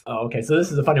that one. Oh, okay. So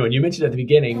this is a funny one. You mentioned at the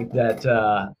beginning that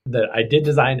I did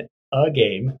design a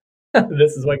game.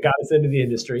 This is what got us into the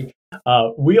industry.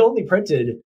 We only printed.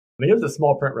 I mean, it was a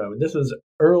small print run. This was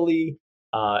early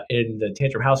in the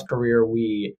Tantrum House career.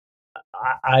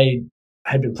 I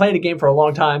had been playing a game for a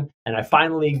long time, and I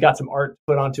finally got some art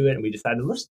put onto it, and we decided,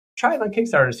 let's try it on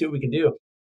Kickstarter and see what we can do.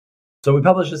 So we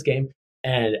published this game,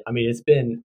 and I mean, it's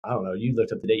been, I don't know, you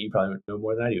looked up the date, you probably know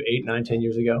more than I do, 8, 9, 10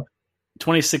 years ago.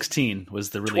 2016 was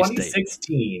the release date.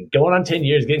 2016, going on 10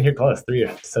 years, getting here close, 3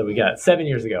 years. So we got 7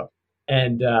 years ago.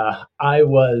 And I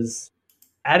was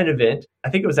at an event, I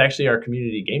think it was actually our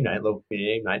community game night, local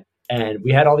community game night, and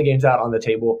we had all the games out on the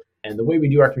table, and the way we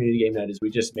do our community game night is we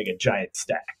just make a giant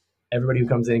stack. Everybody who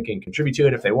comes in can contribute to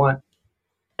it if they want.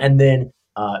 And then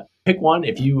pick one.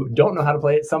 If you don't know how to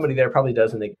play it, somebody there probably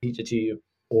does, and they can teach it to you.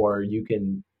 Or you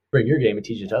can bring your game and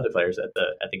teach it to other players at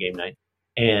the game night.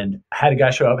 And I had a guy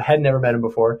show up, had never met him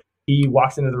before. He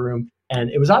walks into the room, and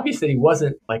it was obvious that he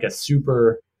wasn't like a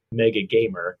super mega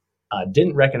gamer.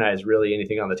 Didn't recognize really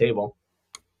anything on the table.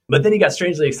 But then he got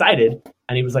strangely excited,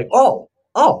 and he was like, oh,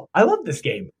 I love this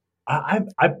game.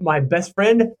 My best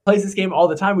friend plays this game all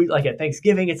the time. We like at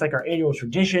Thanksgiving. It's like our annual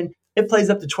tradition. It plays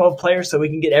up to 12 players, so we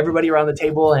can get everybody around the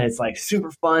table, and it's like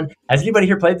super fun. Has anybody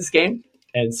here played this game?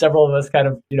 And several of us kind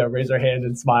of raise our hand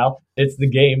and smile. It's the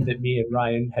game that me and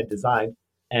Ryan had designed.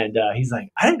 he's like,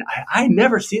 I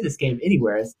never see this game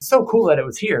anywhere. It's so cool that it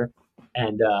was here.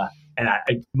 And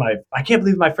I can't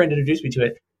believe my friend introduced me to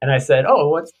it. And I said,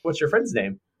 oh, what's your friend's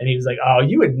name? And he was like, oh,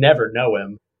 you would never know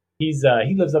him. He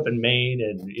lives up in Maine,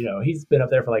 and he's been up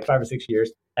there for like 5 or 6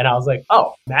 years. And I was like,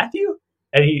 oh, Matthew?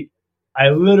 And I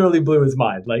literally blew his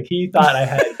mind. Like, he thought I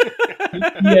had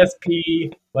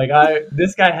ESP. Like,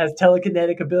 this guy has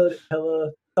telekinetic ability,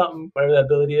 something, whatever that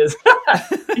ability is.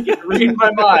 He can read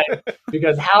my mind,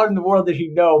 because how in the world did he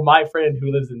know my friend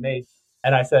who lives in Maine?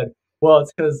 And I said, well,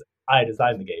 it's because I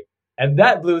designed the game. And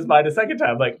that blew his mind a second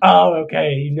time. Like, oh,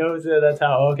 okay, he knows it. That's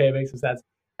how, okay, it makes some sense.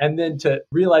 And then to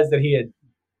realize that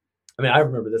I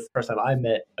remember this the first time I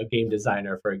met a game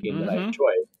designer for a game that I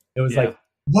enjoyed. It was like,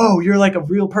 whoa, you're like a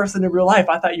real person in real life.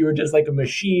 I thought you were just like a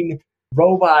machine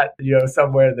robot,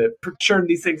 somewhere that churned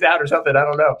these things out or something. I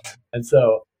don't know. And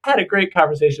so I had a great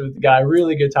conversation with the guy,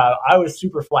 really good time. I was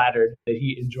super flattered that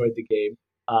he enjoyed the game.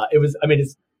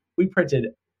 We printed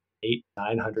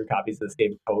 900 copies of this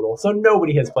game total. So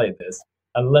nobody has played this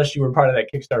unless you were part of that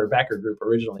Kickstarter backer group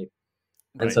originally.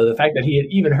 And so the fact that he had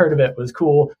even heard of it was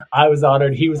cool. I was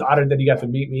honored. He was honored that he got to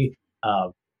meet me.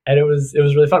 And it was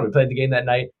really fun. We played the game that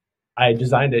night. I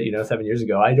designed it, 7 years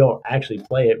ago. I don't actually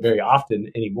play it very often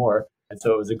anymore. And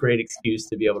so it was a great excuse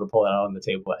to be able to pull it out on the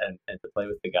table and to play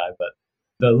with the guy. But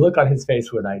the look on his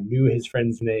face when I knew his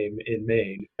friend's name in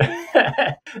Maine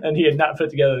and he had not put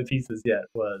together the pieces yet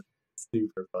was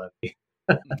super funny.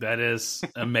 That is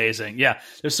amazing. Yeah,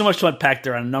 there's so much to unpack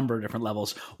there on a number of different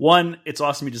levels. One, it's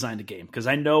awesome you designed a game, because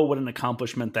I know what an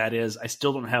accomplishment that is. I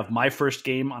still don't have my first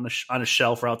game on a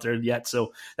shelf or out there yet,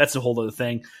 so that's a whole other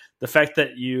thing. The fact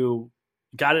that you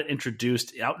got it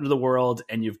introduced out into the world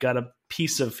and you've got a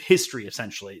piece of history,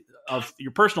 essentially, of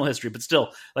your personal history, but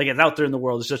still, like, it's out there in the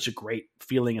world is such a great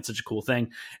feeling. It's such a cool thing.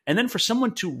 And then for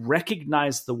someone to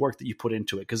recognize the work that you put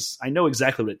into it, because I know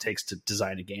exactly what it takes to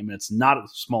design a game, and it's not a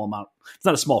small amount. It's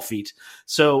not a small feat.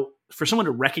 So for someone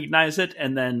to recognize it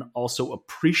and then also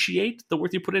appreciate the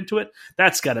work you put into it,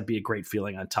 that's got to be a great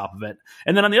feeling on top of it.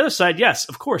 And then on the other side, yes,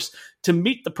 of course, to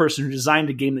meet the person who designed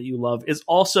a game that you love is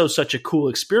also such a cool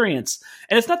experience.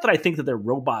 And it's not that I think that they're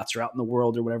robots or out in the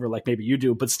world or whatever, like maybe you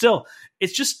do, but still,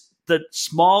 it's just the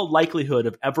small likelihood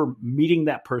of ever meeting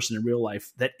that person in real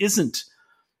life that isn't,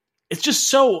 it's just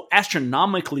so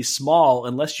astronomically small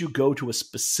unless you go to a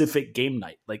specific game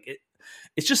night. Like,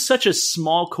 it's just such a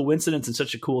small coincidence and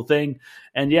such a cool thing.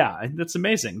 And yeah, I think that's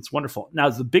amazing. It's wonderful. Now,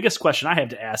 the biggest question I have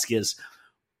to ask is,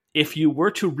 if you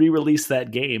were to re-release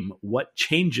that game, what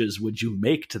changes would you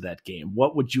make to that game?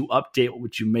 What would you update? What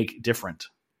would you make different?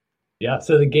 Yeah,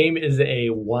 so the game is a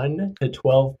 1 to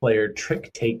 12 player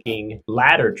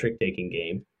ladder trick taking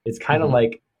game. It's kind of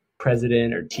like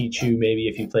President or Tichu, maybe,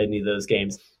 if you played any of those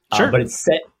games. Sure. But it's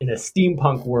set in a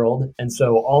steampunk world, and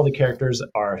so all the characters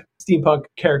are steampunk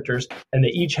characters, and they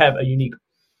each have a unique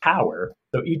power.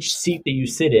 So each seat that you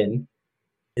sit in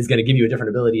is going to give you a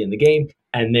different ability in the game.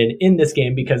 And then in this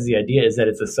game, because the idea is that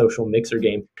it's a social mixer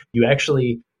game, you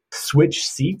actually switch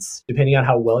seats depending on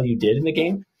how well you did in the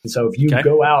game. And so if you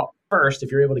go out first,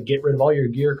 if you're able to get rid of all your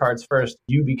gear cards first,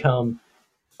 you become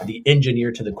the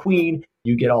engineer to the queen.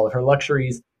 You get all of her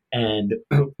luxuries. And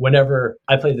whenever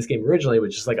I played this game originally,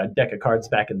 which is like a deck of cards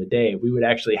back in the day, we would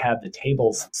actually have the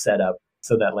tables set up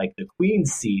so that, like, the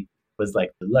queen's seat was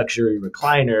like the luxury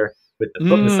recliner with the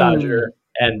foot massager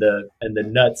and the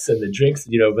nuts and the drinks,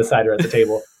 beside her at the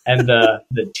table. And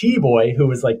the tea boy, who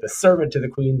was like the servant to the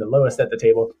queen, the lowest at the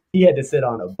table, he had to sit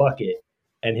on a bucket,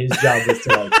 and his job was to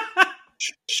like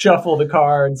shuffle the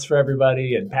cards for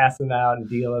everybody and pass them out and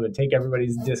deal them and take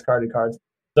everybody's discarded cards.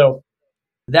 So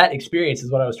that experience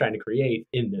is what I was trying to create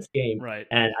in this game. Right.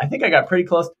 And I think I got pretty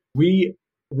close. We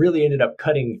really ended up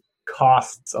cutting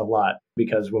costs a lot,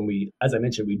 because when as I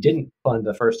mentioned, we didn't fund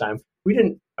the first time. We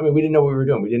didn't know what we were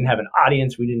doing. We didn't have an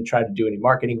audience. We didn't try to do any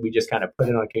marketing. We just kind of put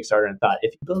it on Kickstarter and thought,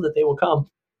 if you build it, they will come.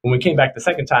 When we came back the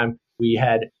second time, we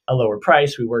had a lower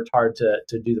price. We worked hard to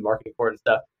do the marketing for it and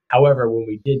stuff. However, when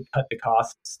we did cut the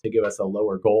costs to give us a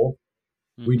lower goal,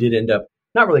 we did end up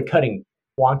not really cutting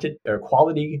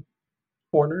quality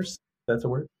corners. That's a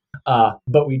word.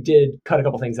 But we did cut a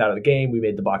couple things out of the game. We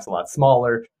made the box a lot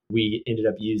smaller. We ended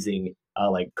up using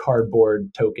like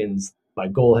cardboard tokens. My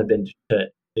goal had been to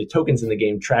the tokens in the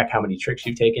game track how many tricks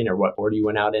you've taken or what order you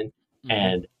went out in.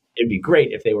 And it'd be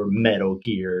great if they were Metal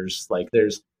Gears. Like,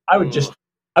 I would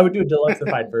do a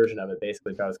deluxeified version of it,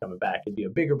 basically, if I was coming back. It'd be a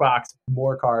bigger box,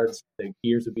 more cards, the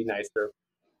gears would be nicer,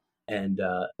 and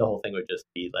the whole thing would just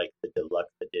be like the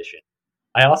deluxe edition.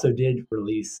 I also did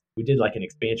like an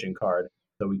expansion card,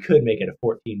 so we could make it a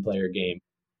 14-player game.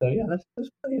 So yeah, there's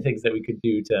plenty of things that we could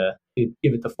do to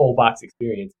give it the full box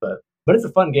experience, but but it's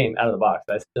a fun game out of the box.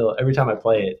 I still, every time I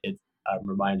play it, I'm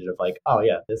reminded of like, oh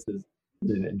yeah, this is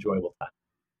an enjoyable time.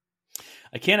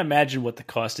 I can't imagine what the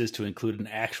cost is to include an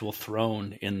actual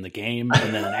throne in the game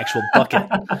and then an actual bucket.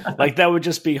 Like that would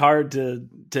just be hard to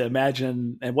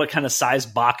imagine. And what kind of size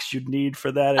box you'd need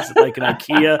for that? Is it like an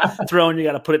IKEA throne? You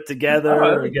got to put it together.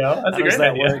 Oh, there we go. That's a great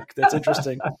idea. Work? That's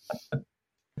interesting.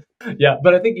 Yeah,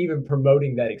 but I think even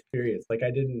promoting that experience, like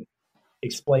I didn't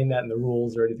explain that in the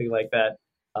rules or anything like that.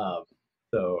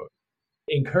 So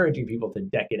encouraging people to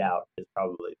deck it out is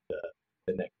probably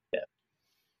the next step.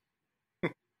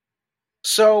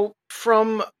 So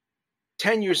from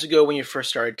 10 years ago when you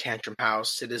first started Tantrum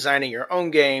House to designing your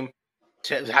own game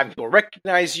to having people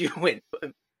recognize you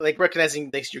and like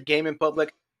recognizing your game in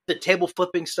public, the table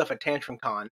flipping stuff at Tantrum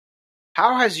Con,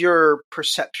 how has your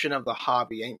perception of the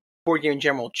hobby and board game in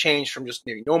general changed from just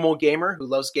maybe normal gamer who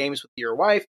loves games with your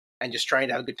wife and just trying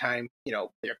to have a good time,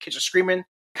 their kids are screaming,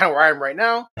 kind of where I am right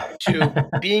now, to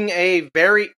being a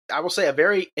very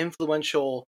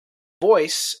influential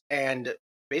voice and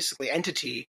basically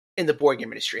entity in the board game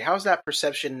industry? How's that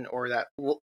perception or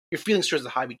your feelings towards the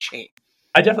hobby changed?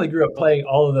 I definitely grew up playing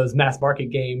all of those mass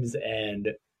market games, and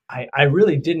I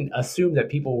really didn't assume that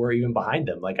people were even behind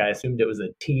them. Like I assumed it was a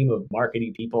team of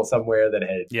marketing people somewhere that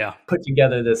had put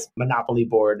together this Monopoly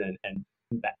board and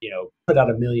put out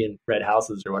 1 million red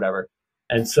houses or whatever.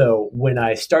 And so when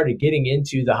I started getting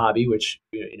into the hobby, which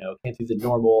came through the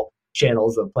normal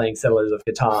channels of playing Settlers of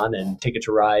Catan and Ticket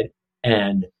to Ride,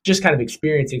 and just kind of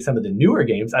experiencing some of the newer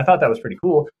games, I thought that was pretty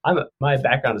cool. My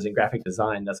background is in graphic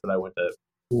design. That's what I went to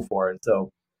school for. And so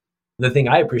the thing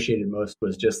I appreciated most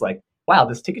was just like, wow,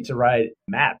 this Ticket to Ride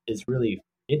map is really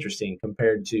interesting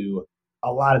compared to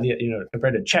a lot of the,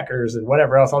 compared to checkers and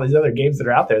whatever else, all these other games that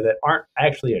are out there that aren't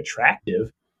actually attractive.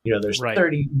 There's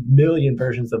 30 million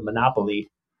versions of Monopoly,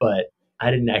 but I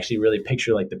didn't actually really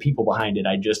picture like the people behind it.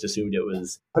 I just assumed it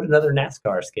was put another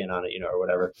NASCAR skin on it, or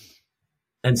whatever.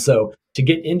 And so to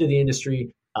get into the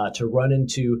industry, to run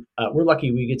into, we're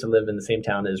lucky we get to live in the same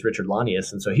town as Richard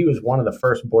Lanius. And so he was one of the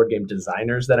first board game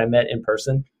designers that I met in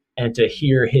person. And to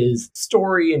hear his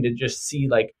story and to just see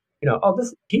like,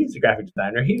 he's a graphic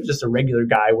designer. He was just a regular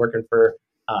guy working for,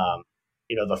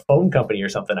 the phone company or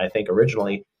something, I think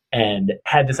originally, and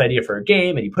had this idea for a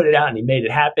game and he put it out and he made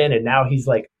it happen. And now he's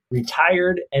like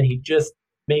retired and he just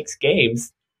makes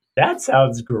games. That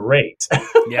sounds great.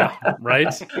 Yeah,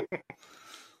 right.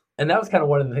 And that was kind of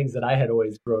one of the things that I had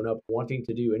always grown up wanting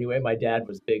to do anyway. My dad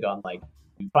was big on like,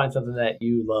 you find something that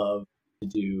you love to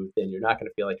do, then you're not going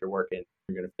to feel like you're working.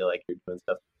 You're going to feel like you're doing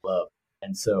stuff you love.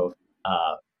 And so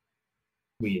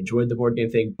we enjoyed the board game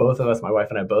thing. Both of us, my wife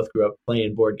and I, both grew up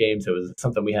playing board games. It was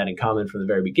something we had in common from the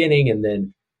very beginning. And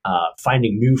then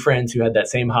finding new friends who had that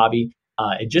same hobby,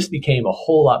 it just became a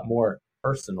whole lot more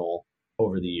personal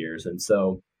over the years. And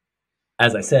so,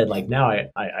 as I said, like now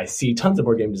I see tons of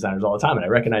board game designers all the time, and I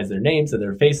recognize their names and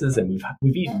their faces, and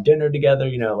we've eaten dinner together.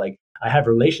 Like I have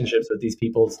relationships with these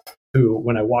people who,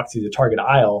 when I walk through the Target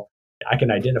aisle, I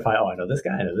can identify. Oh, I know this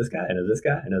guy. I know this guy. I know this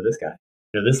guy. I know this guy.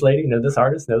 I know this lady. I know this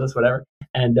artist. I know this whatever.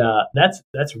 And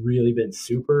that's really been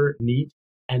super neat.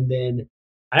 And then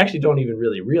I actually don't even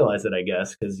really realize it, I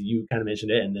guess, because you kind of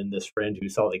mentioned it. And then this friend who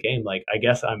saw the game, like I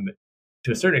guess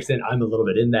to a certain extent, I'm a little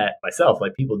bit in that myself.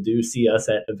 Like people do see us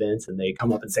at events and they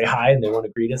come up and say hi and they want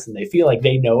to greet us and they feel like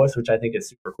they know us, which I think is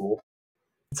super cool.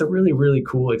 It's a really, really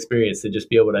cool experience to just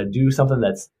be able to do something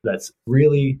that's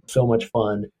really so much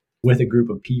fun with a group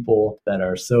of people that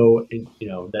are so,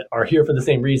 that are here for the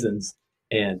same reasons.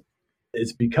 And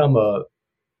it's become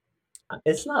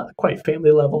it's not quite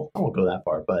family level. I won't go that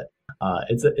far, but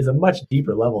it's a much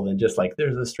deeper level than just like,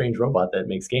 there's a strange robot that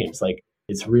makes games. Like,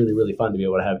 it's really, really fun to be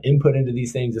able to have input into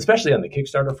these things, especially on the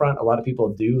Kickstarter front. A lot of people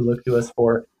do look to us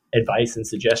for advice and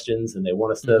suggestions, and they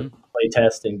want us to play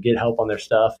test and get help on their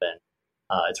stuff. And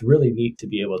it's really neat to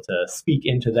be able to speak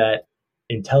into that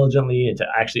intelligently and to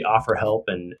actually offer help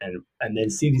and then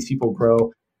see these people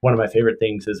grow. One of my favorite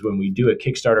things is when we do a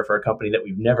Kickstarter for a company that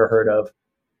we've never heard of,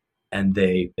 and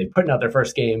they put out their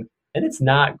first game, and it's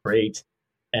not great.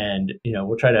 And,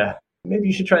 we'll try to, maybe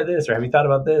you should try this, or have you thought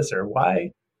about this, or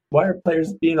why are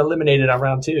players being eliminated on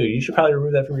round 2? You should probably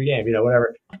remove that from your game,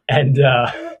 whatever. And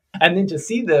then to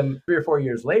see them 3 or 4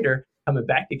 years later coming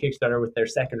back to Kickstarter with their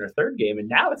second or third game, and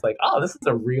now it's like, oh, this is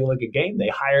a real looking game.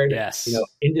 They hired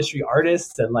industry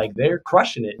artists and like they're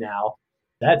crushing it now.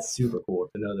 That's super cool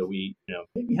to know that we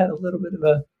maybe had a little bit of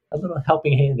a little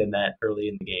helping hand in that early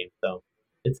in the game. So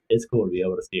it's cool to be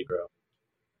able to see it grow.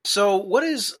 So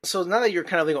now that you're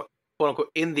kind of like, quote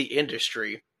unquote in the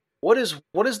industry, what is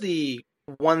the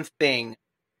one thing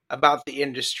about the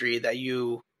industry that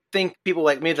you think people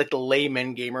like maybe like the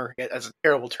layman gamer, as a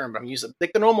terrible term, but I'm using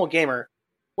like the normal gamer,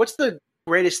 what's the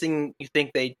greatest thing you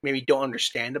think they maybe don't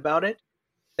understand about it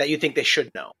that you think they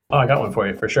should know? Oh, I got one for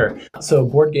you for sure. So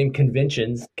board game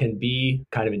conventions can be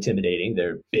kind of intimidating.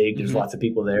 They're big. There's lots of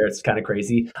people there. It's kind of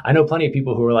crazy. I know plenty of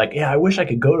people who are like, yeah, I wish I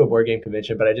could go to a board game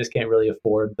convention, but I just can't really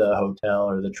afford the hotel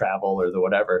or the travel or the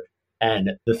whatever.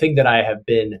 And the thing that I have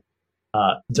been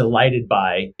delighted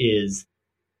by is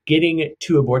getting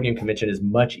to a board game convention is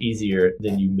much easier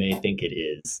than you may think it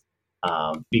is,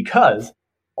 because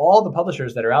all the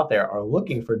publishers that are out there are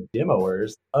looking for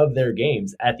demoers of their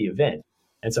games at the event.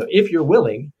 And so if you're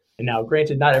willing, and now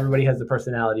granted, not everybody has the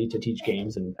personality to teach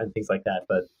games and things like that,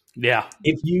 but yeah,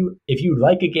 if you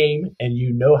like a game and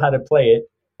you know how to play it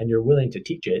and you're willing to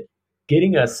teach it,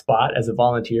 getting a spot as a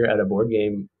volunteer at a board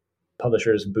game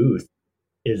publisher's booth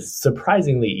is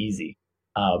surprisingly easy.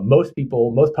 Most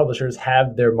publishers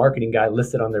have their marketing guy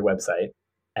listed on their website,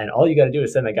 and all you got to do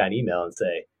is send that guy an email and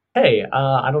say, hey,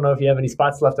 I don't know if you have any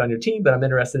spots left on your team, but I'm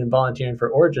interested in volunteering for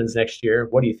Origins next year.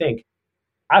 What do you think?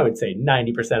 I would say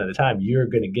 90% of the time you're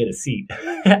going to get a seat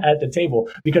at the table,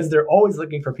 because they're always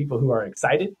looking for people who are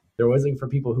excited. They're always looking for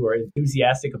people who are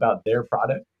enthusiastic about their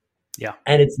product. Yeah.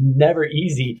 And it's never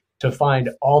easy to find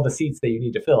all the seats that you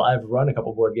need to fill. I've run a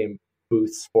couple board game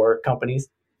booths for companies,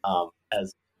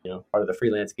 as part of the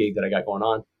freelance gig that I got going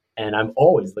on. And I'm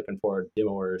always looking for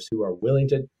demoers who are willing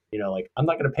to, like, I'm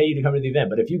not going to pay you to come to the event,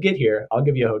 but if you get here, I'll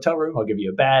give you a hotel room. I'll give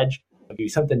you a badge. I'll give you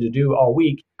something to do all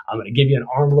week. I'm going to give you an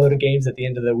armload of games at the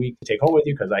end of the week to take home with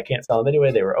you, because I can't sell them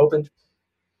anyway. They were opened.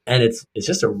 And it's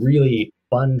just a really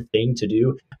fun thing to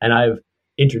do. And I've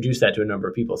introduced that to a number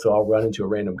of people. So I'll run into a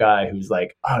random guy who's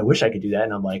like, oh, I wish I could do that.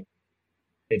 And I'm like,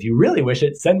 if you really wish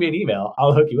it, send me an email.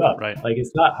 I'll hook you up. Right. Like,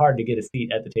 it's not hard to get a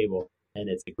seat at the table. And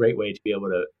it's a great way to be able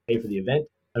to pay for the event.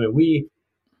 I mean,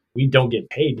 we don't get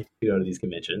paid to go to these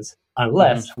conventions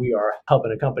unless we are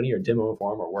helping a company or demoing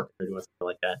for them or working or doing something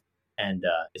like that. And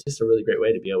it's just a really great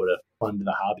way to be able to fund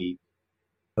the hobby,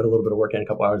 put a little bit of work in, a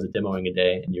couple hours of demoing a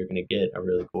day, and you're going to get a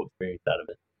really cool experience out of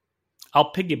it.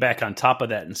 I'll piggyback on top of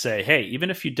that and say, hey, even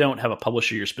if you don't have a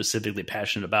publisher you're specifically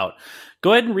passionate about,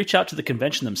 go ahead and reach out to the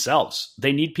convention themselves.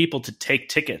 They need people to take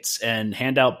tickets and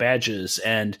hand out badges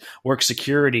and work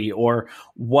security or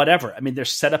whatever. I mean,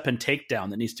 there's setup and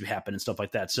takedown that needs to happen and stuff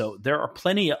like that. So there are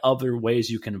plenty of other ways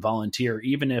you can volunteer,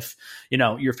 even if,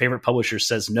 your favorite publisher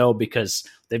says no because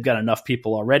they've got enough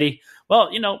people already. Well,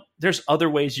 there's other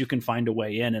ways you can find a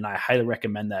way in, and I highly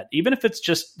recommend that. Even if it's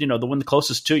just, the one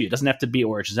closest to you. It doesn't have to be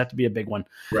Origins. It doesn't have to be a big one.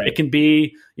 Right. It can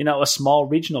be, a small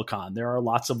regional con. There are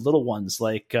lots of little ones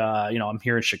like, I'm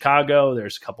here in Chicago.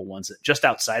 There's a couple ones that just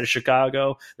outside of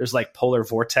Chicago. There's like Polar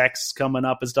Vortex coming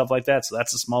up and stuff like that. So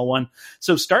that's a small one.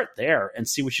 So start there and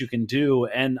see what you can do.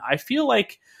 And I feel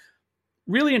like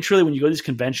really and truly when you go to these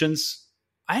conventions,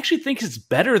 I actually think it's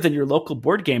better than your local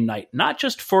board game night, not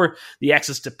just for the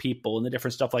access to people and the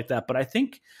different stuff like that, but I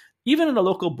think even in a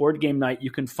local board game night,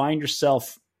 you can find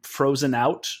yourself frozen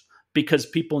out because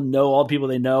people know all the people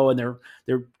they know, and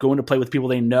they're going to play with people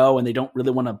they know, and they don't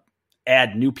really want to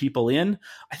add new people in.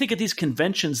 I think at these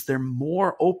conventions, they're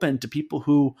more open to people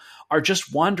who are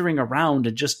just wandering around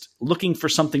and just looking for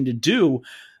something to do.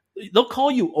 They'll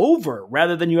call you over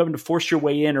rather than you having to force your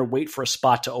way in or wait for a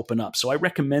spot to open up. So I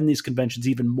recommend these conventions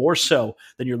even more so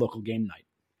than your local game night.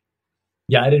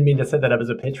 Yeah, I didn't mean to set that up as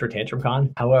a pitch for Tantrum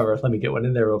Con. However, let me get one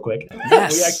in there real quick.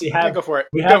 Yes. We actually have, go for it.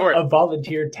 We have a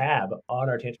volunteer tab on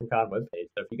our Tantrum Con webpage.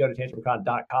 So if you go to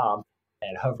tantrumcon.com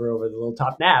and hover over the little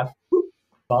top nav, whoop,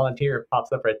 volunteer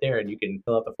pops up right there, and you can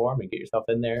fill out the form and get yourself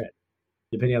in there. And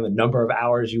depending on the number of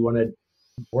hours you want to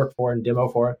work for and demo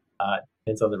for,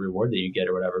 depends on the reward that you get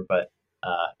or whatever. But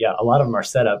yeah, a lot of them are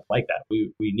set up like that.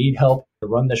 We need help to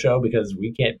run the show because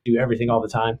we can't do everything all the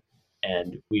time.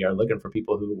 And we are looking for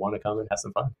people who want to come and have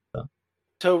some fun. So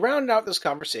to round out this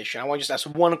conversation, I want to just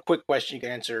ask one quick question you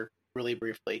can answer really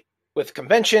briefly. With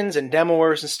conventions and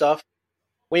demoers and stuff,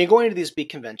 when you're going to these big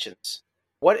conventions,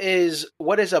 what is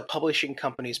a publishing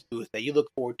company's booth that you look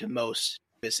forward to most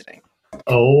visiting?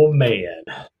 Oh man,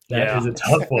 that is a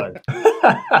tough one.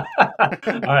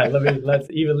 All right, let's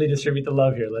evenly distribute the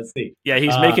love here. Let's see. Yeah,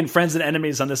 he's making friends and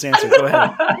enemies on this answer. Go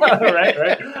ahead.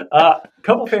 right.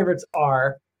 Couple favorites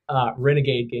are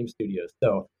Renegade Game Studios.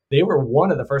 So they were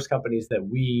one of the first companies that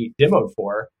we demoed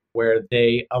for, where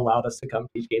they allowed us to come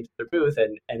teach games at their booth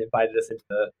and invited us into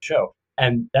the show.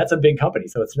 And that's a big company,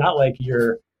 so it's not like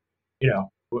you're,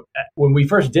 when we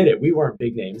first did it, we weren't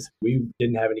big names. We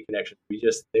didn't have any connections.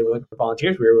 They were looking for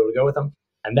volunteers. We were able to go with them.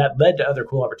 And that led to other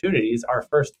cool opportunities. Our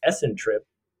first Essen trip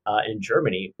in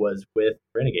Germany was with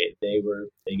Renegade. They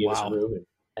gave us a room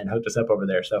and hooked us up over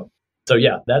there. So So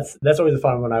yeah, that's always a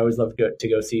fun one. I always love to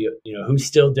go see who's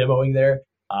still demoing there,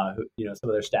 some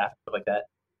of their staff and stuff like that.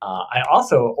 I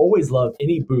also always love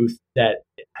any booth that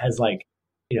has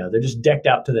they're just decked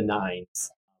out to the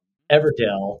nines.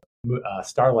 Everdell,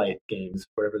 Starlight Games,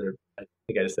 whatever they're. I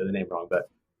think I just said the name wrong, but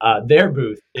their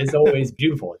booth is always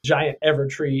beautiful. Giant ever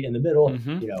tree in the middle,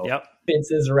 Yep.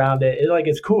 fences around it.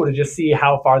 It's cool to just see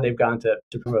how far they've gone to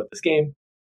promote this game.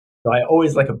 So I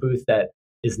always like a booth that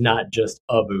is not just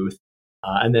a booth.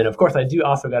 And then, of course, I do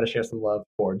also got to share some love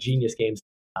for Genius Games.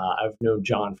 I've known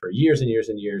John for years and years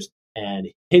and years, and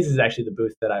his is actually the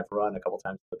booth that I've run a couple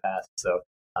times in the past. So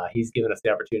he's given us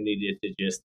the opportunity to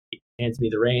just hands me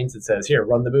the reins and says, here,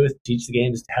 run the booth, teach the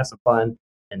games, have some fun.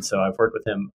 And so I've worked with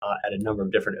him at a number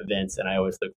of different events, and I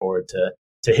always look forward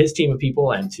to his team of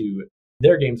people and to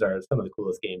their games are some of the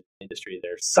coolest games in the industry.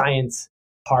 They're science,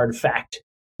 hard fact,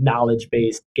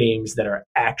 knowledge-based games that are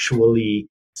actually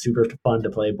super fun to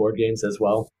play, board games as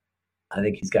well. I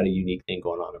think he's got a unique thing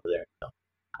going on over there. So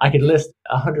I could list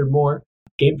 100 more.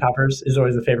 Game Toppers is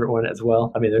always a favorite one as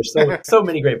well. I mean, there's so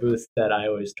many great booths that I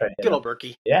always try to hit. Good old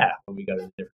Berkey. Yeah, when we go to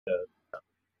the different shows.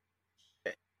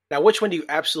 Okay. Now, which one do you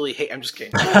absolutely hate? I'm just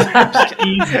kidding.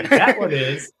 Easy. That one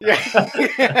is.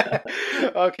 Yeah.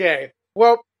 Okay.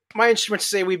 Well, my instruments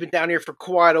say we've been down here for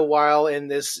quite a while in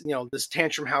this, this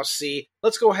Tantrum House C.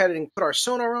 Let's go ahead and put our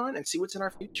sonar on and see what's in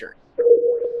our future.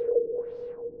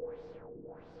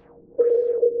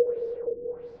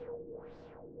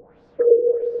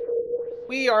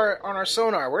 We are on our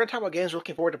sonar. We're going to talk about games we're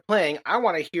looking forward to playing. I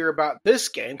want to hear about this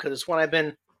game because it's one I've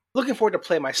been looking forward to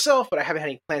play myself, but I haven't had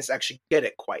any plans to actually get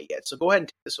it quite yet. So go ahead and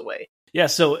take this away. Yeah,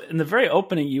 so in the very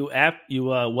opening, you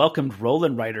welcomed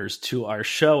Roland Writers to our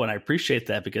show, and I appreciate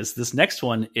that because this next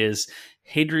one is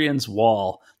Hadrian's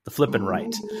Wall, the Flippin'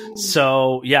 Right.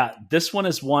 So yeah, this one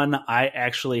is one I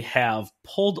actually have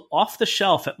pulled off the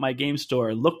shelf at my game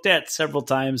store, looked at several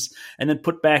times, and then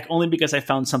put back only because I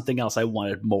found something else I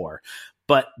wanted more.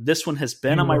 But this one has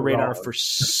been on my radar for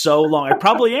so long. I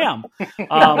probably am.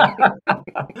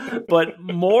 But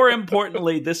more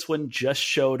importantly, this one just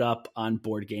showed up on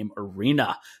Board Game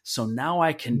Arena. So now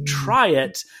I can try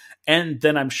it, and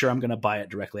then I'm sure I'm going to buy it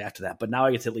directly after that. But now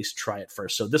I get to at least try it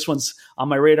first. So this one's on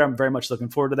my radar. I'm very much looking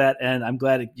forward to that, and I'm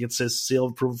glad it gets his seal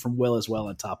of approval from Will as well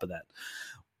on top of that.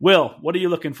 Will, what are you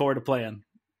looking forward to playing?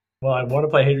 Well, I want to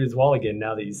play Hadrian's Wall again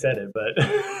now that you said it,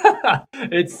 but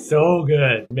it's so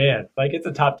good, man. It's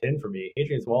a top 10 for me.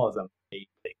 Hadrian's Wall is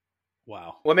amazing.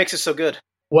 Wow. What makes it so good?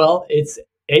 Well, it's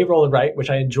a roll and write,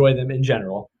 which I enjoy them in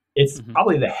general. It's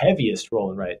probably the heaviest roll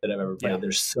and write that I've ever played. Yeah.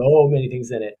 There's so many things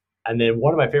in it. And then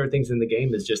one of my favorite things in the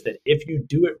game is just that if you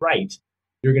do it right,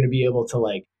 you're going to be able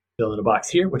to fill in a box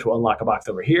here, which will unlock a box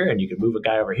over here, and you can move a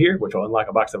guy over here, which will unlock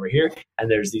a box over here. And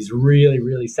there's these really,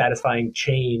 really satisfying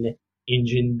chain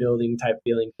engine building type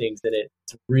feeling things in it.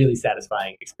 It's a really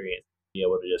satisfying experience to be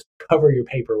able to just cover your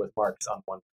paper with marks on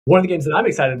one. One of the games that I'm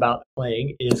excited about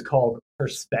playing is called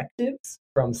Perspectives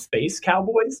from Space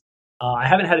Cowboys. I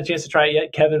haven't had a chance to try it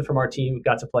yet. Kevin from our team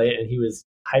got to play it, and he was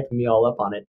hyping me all up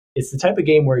on it. It's the type of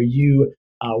game where you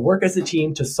work as a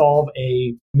team to solve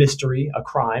a mystery, a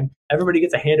crime. Everybody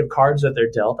gets a hand of cards that they're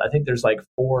dealt. I think there's 4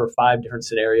 or 5 different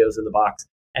scenarios in the box,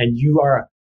 and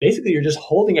you're just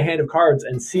holding a hand of cards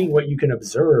and seeing what you can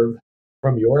observe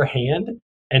from your hand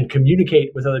and communicate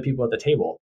with other people at the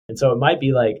table. And so it might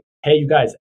be hey, you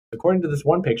guys, according to this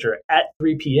one picture, at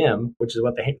 3 p.m., which is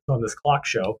what they hang on this clock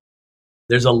show,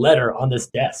 there's a letter on this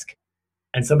desk.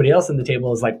 And somebody else in the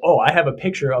table is oh, I have a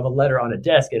picture of a letter on a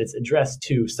desk and it's addressed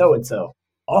to so-and-so.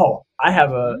 Oh, I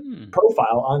have a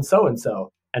profile on so-and-so.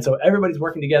 And so everybody's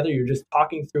working together. You're just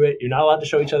talking through it. You're not allowed to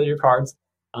show each other your cards.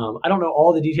 I don't know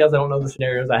all the details. I don't know the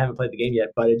scenarios. I haven't played the game yet,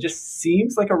 but it just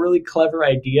seems like a really clever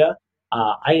idea.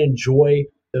 I enjoy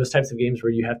those types of games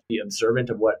where you have to be observant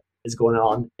of what is going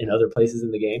on in other places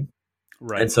in the game.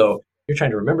 Right. And so you're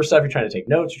trying to remember stuff. You're trying to take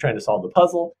notes. You're trying to solve the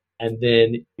puzzle. And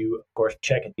then you, of course,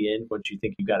 check at the end once you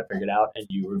think you've got it figured out, and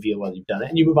you reveal whether you've done it,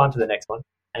 and you move on to the next one.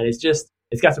 And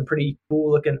it's got some pretty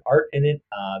cool looking art in it.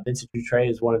 Vincent Dutray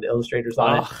is one of the illustrators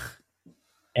on it.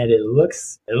 And it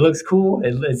looks cool.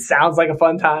 It sounds like a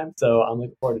fun time. So I'm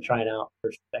looking forward to trying out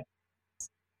Perspectives.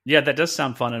 Yeah, that does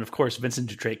sound fun. And of course, Vincent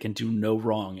Dutray can do no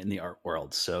wrong in the art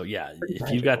world. So yeah,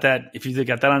 if you got that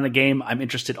on the game, I'm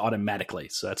interested automatically.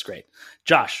 So that's great.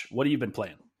 Josh, what have you been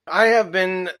playing? I have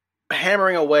been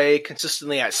hammering away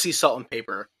consistently at Sea Salt and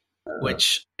Paper,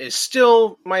 which is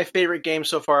still my favorite game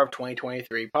so far of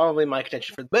 2023. Probably my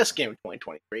contention for the best game of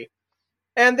 2023.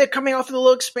 And they're coming out with a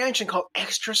little expansion called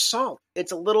Extra Salt.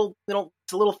 It's a little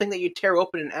thing that you tear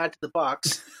open and add to the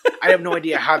box. I have no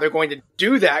idea how they're going to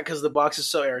do that because the box is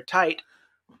so airtight.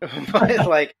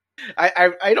 But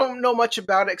I don't know much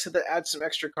about it except to add some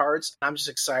extra cards. I'm just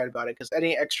excited about it because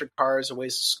any extra cards or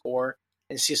ways to score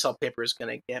and seesaw paper is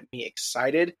going to get me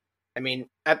excited. I mean,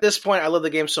 at this point, I love the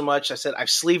game so much. I said I've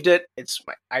sleeved it.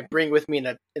 I bring with me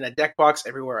in a deck box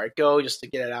everywhere I go just to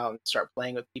get it out and start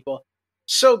playing with people.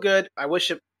 So good. I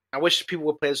wish people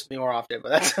would play this with me more often.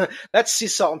 But that's sea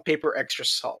salt and paper extra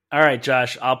salt. All right,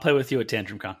 Josh, I'll play with you at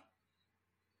TantrumCon.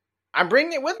 I'm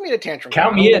bringing it with me to TantrumCon.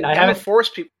 Count me in. I haven't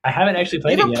actually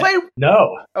played it yet.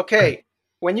 No. Okay.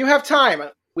 When you have time,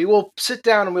 we will sit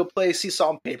down and we'll play sea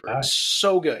salt and paper. Right. It's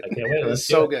so good. I can't wait. It's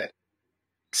so good.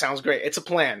 Sounds great. It's a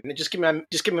plan. Just give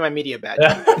me my media badge.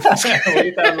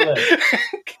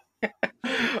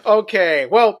 Okay.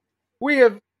 Well, we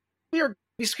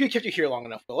kept you here long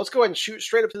enough. Though. Let's go ahead and shoot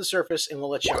straight up to the surface, and we'll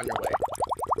let you on your way.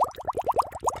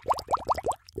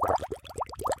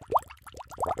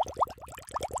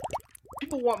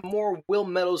 People want more Will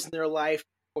Meadows in their life,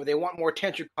 or they want more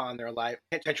TantrumCon in their life,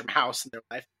 Tantrum House in their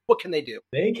life. What can they do?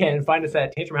 They can find us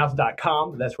at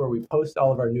tantrumhouse.com. That's where we post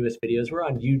all of our newest videos. We're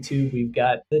on YouTube. We've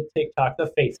got the TikTok, the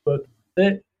Facebook.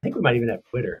 I think we might even have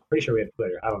Twitter. Pretty sure we have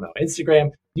Twitter. I don't know.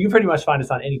 Instagram. You can pretty much find us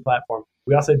on any platform.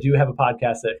 We also do have a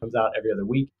podcast that comes out every other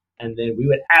week. And then we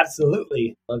would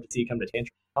absolutely love to see you come to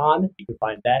TantrumCon. You can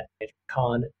find that at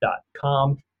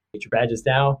tantrumcon.com. Get your badges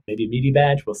now. Maybe a media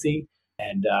badge. We'll see.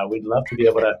 And we'd love to be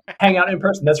able to hang out in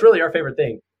person. That's really our favorite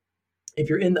thing. If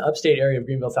you're in the upstate area of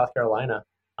Greenville, South Carolina,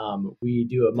 we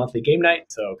do a monthly game night.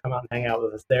 So come out and hang out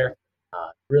with us there.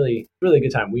 Really, really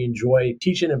good time. We enjoy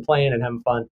teaching and playing and having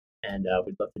fun. And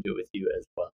we'd love to do it with you as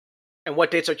well. And what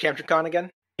dates are TantrumCon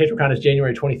again? TantrumCon is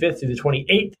January 25th through the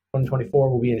 28th. 2024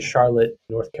 will be in Charlotte,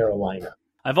 North Carolina.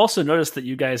 I've also noticed that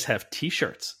you guys have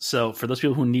T-shirts. So for those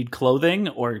people who need clothing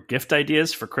or gift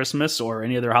ideas for Christmas or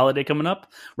any other holiday coming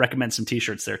up, recommend some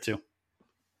T-shirts there too.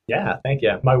 Yeah, thank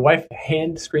you. My wife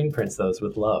hand screen prints those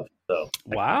with love. So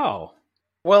wow.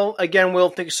 Well, again, Will,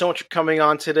 thank you so much for coming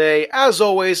on today. As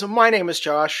always, my name is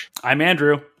Josh. I'm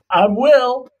Andrew. I'm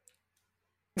Will.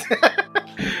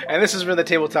 And this has been the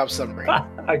Tabletop Summary.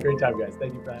 A great time, guys.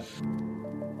 Thank you for having me.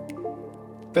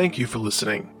 Thank you for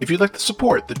listening. If you'd like to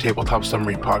support the Tabletop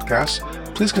Summary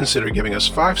podcast, please consider giving us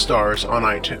 5 stars on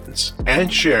iTunes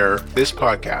and share this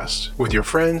podcast with your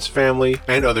friends, family,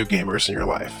 and other gamers in your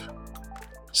life.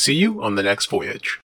 See you on the next voyage.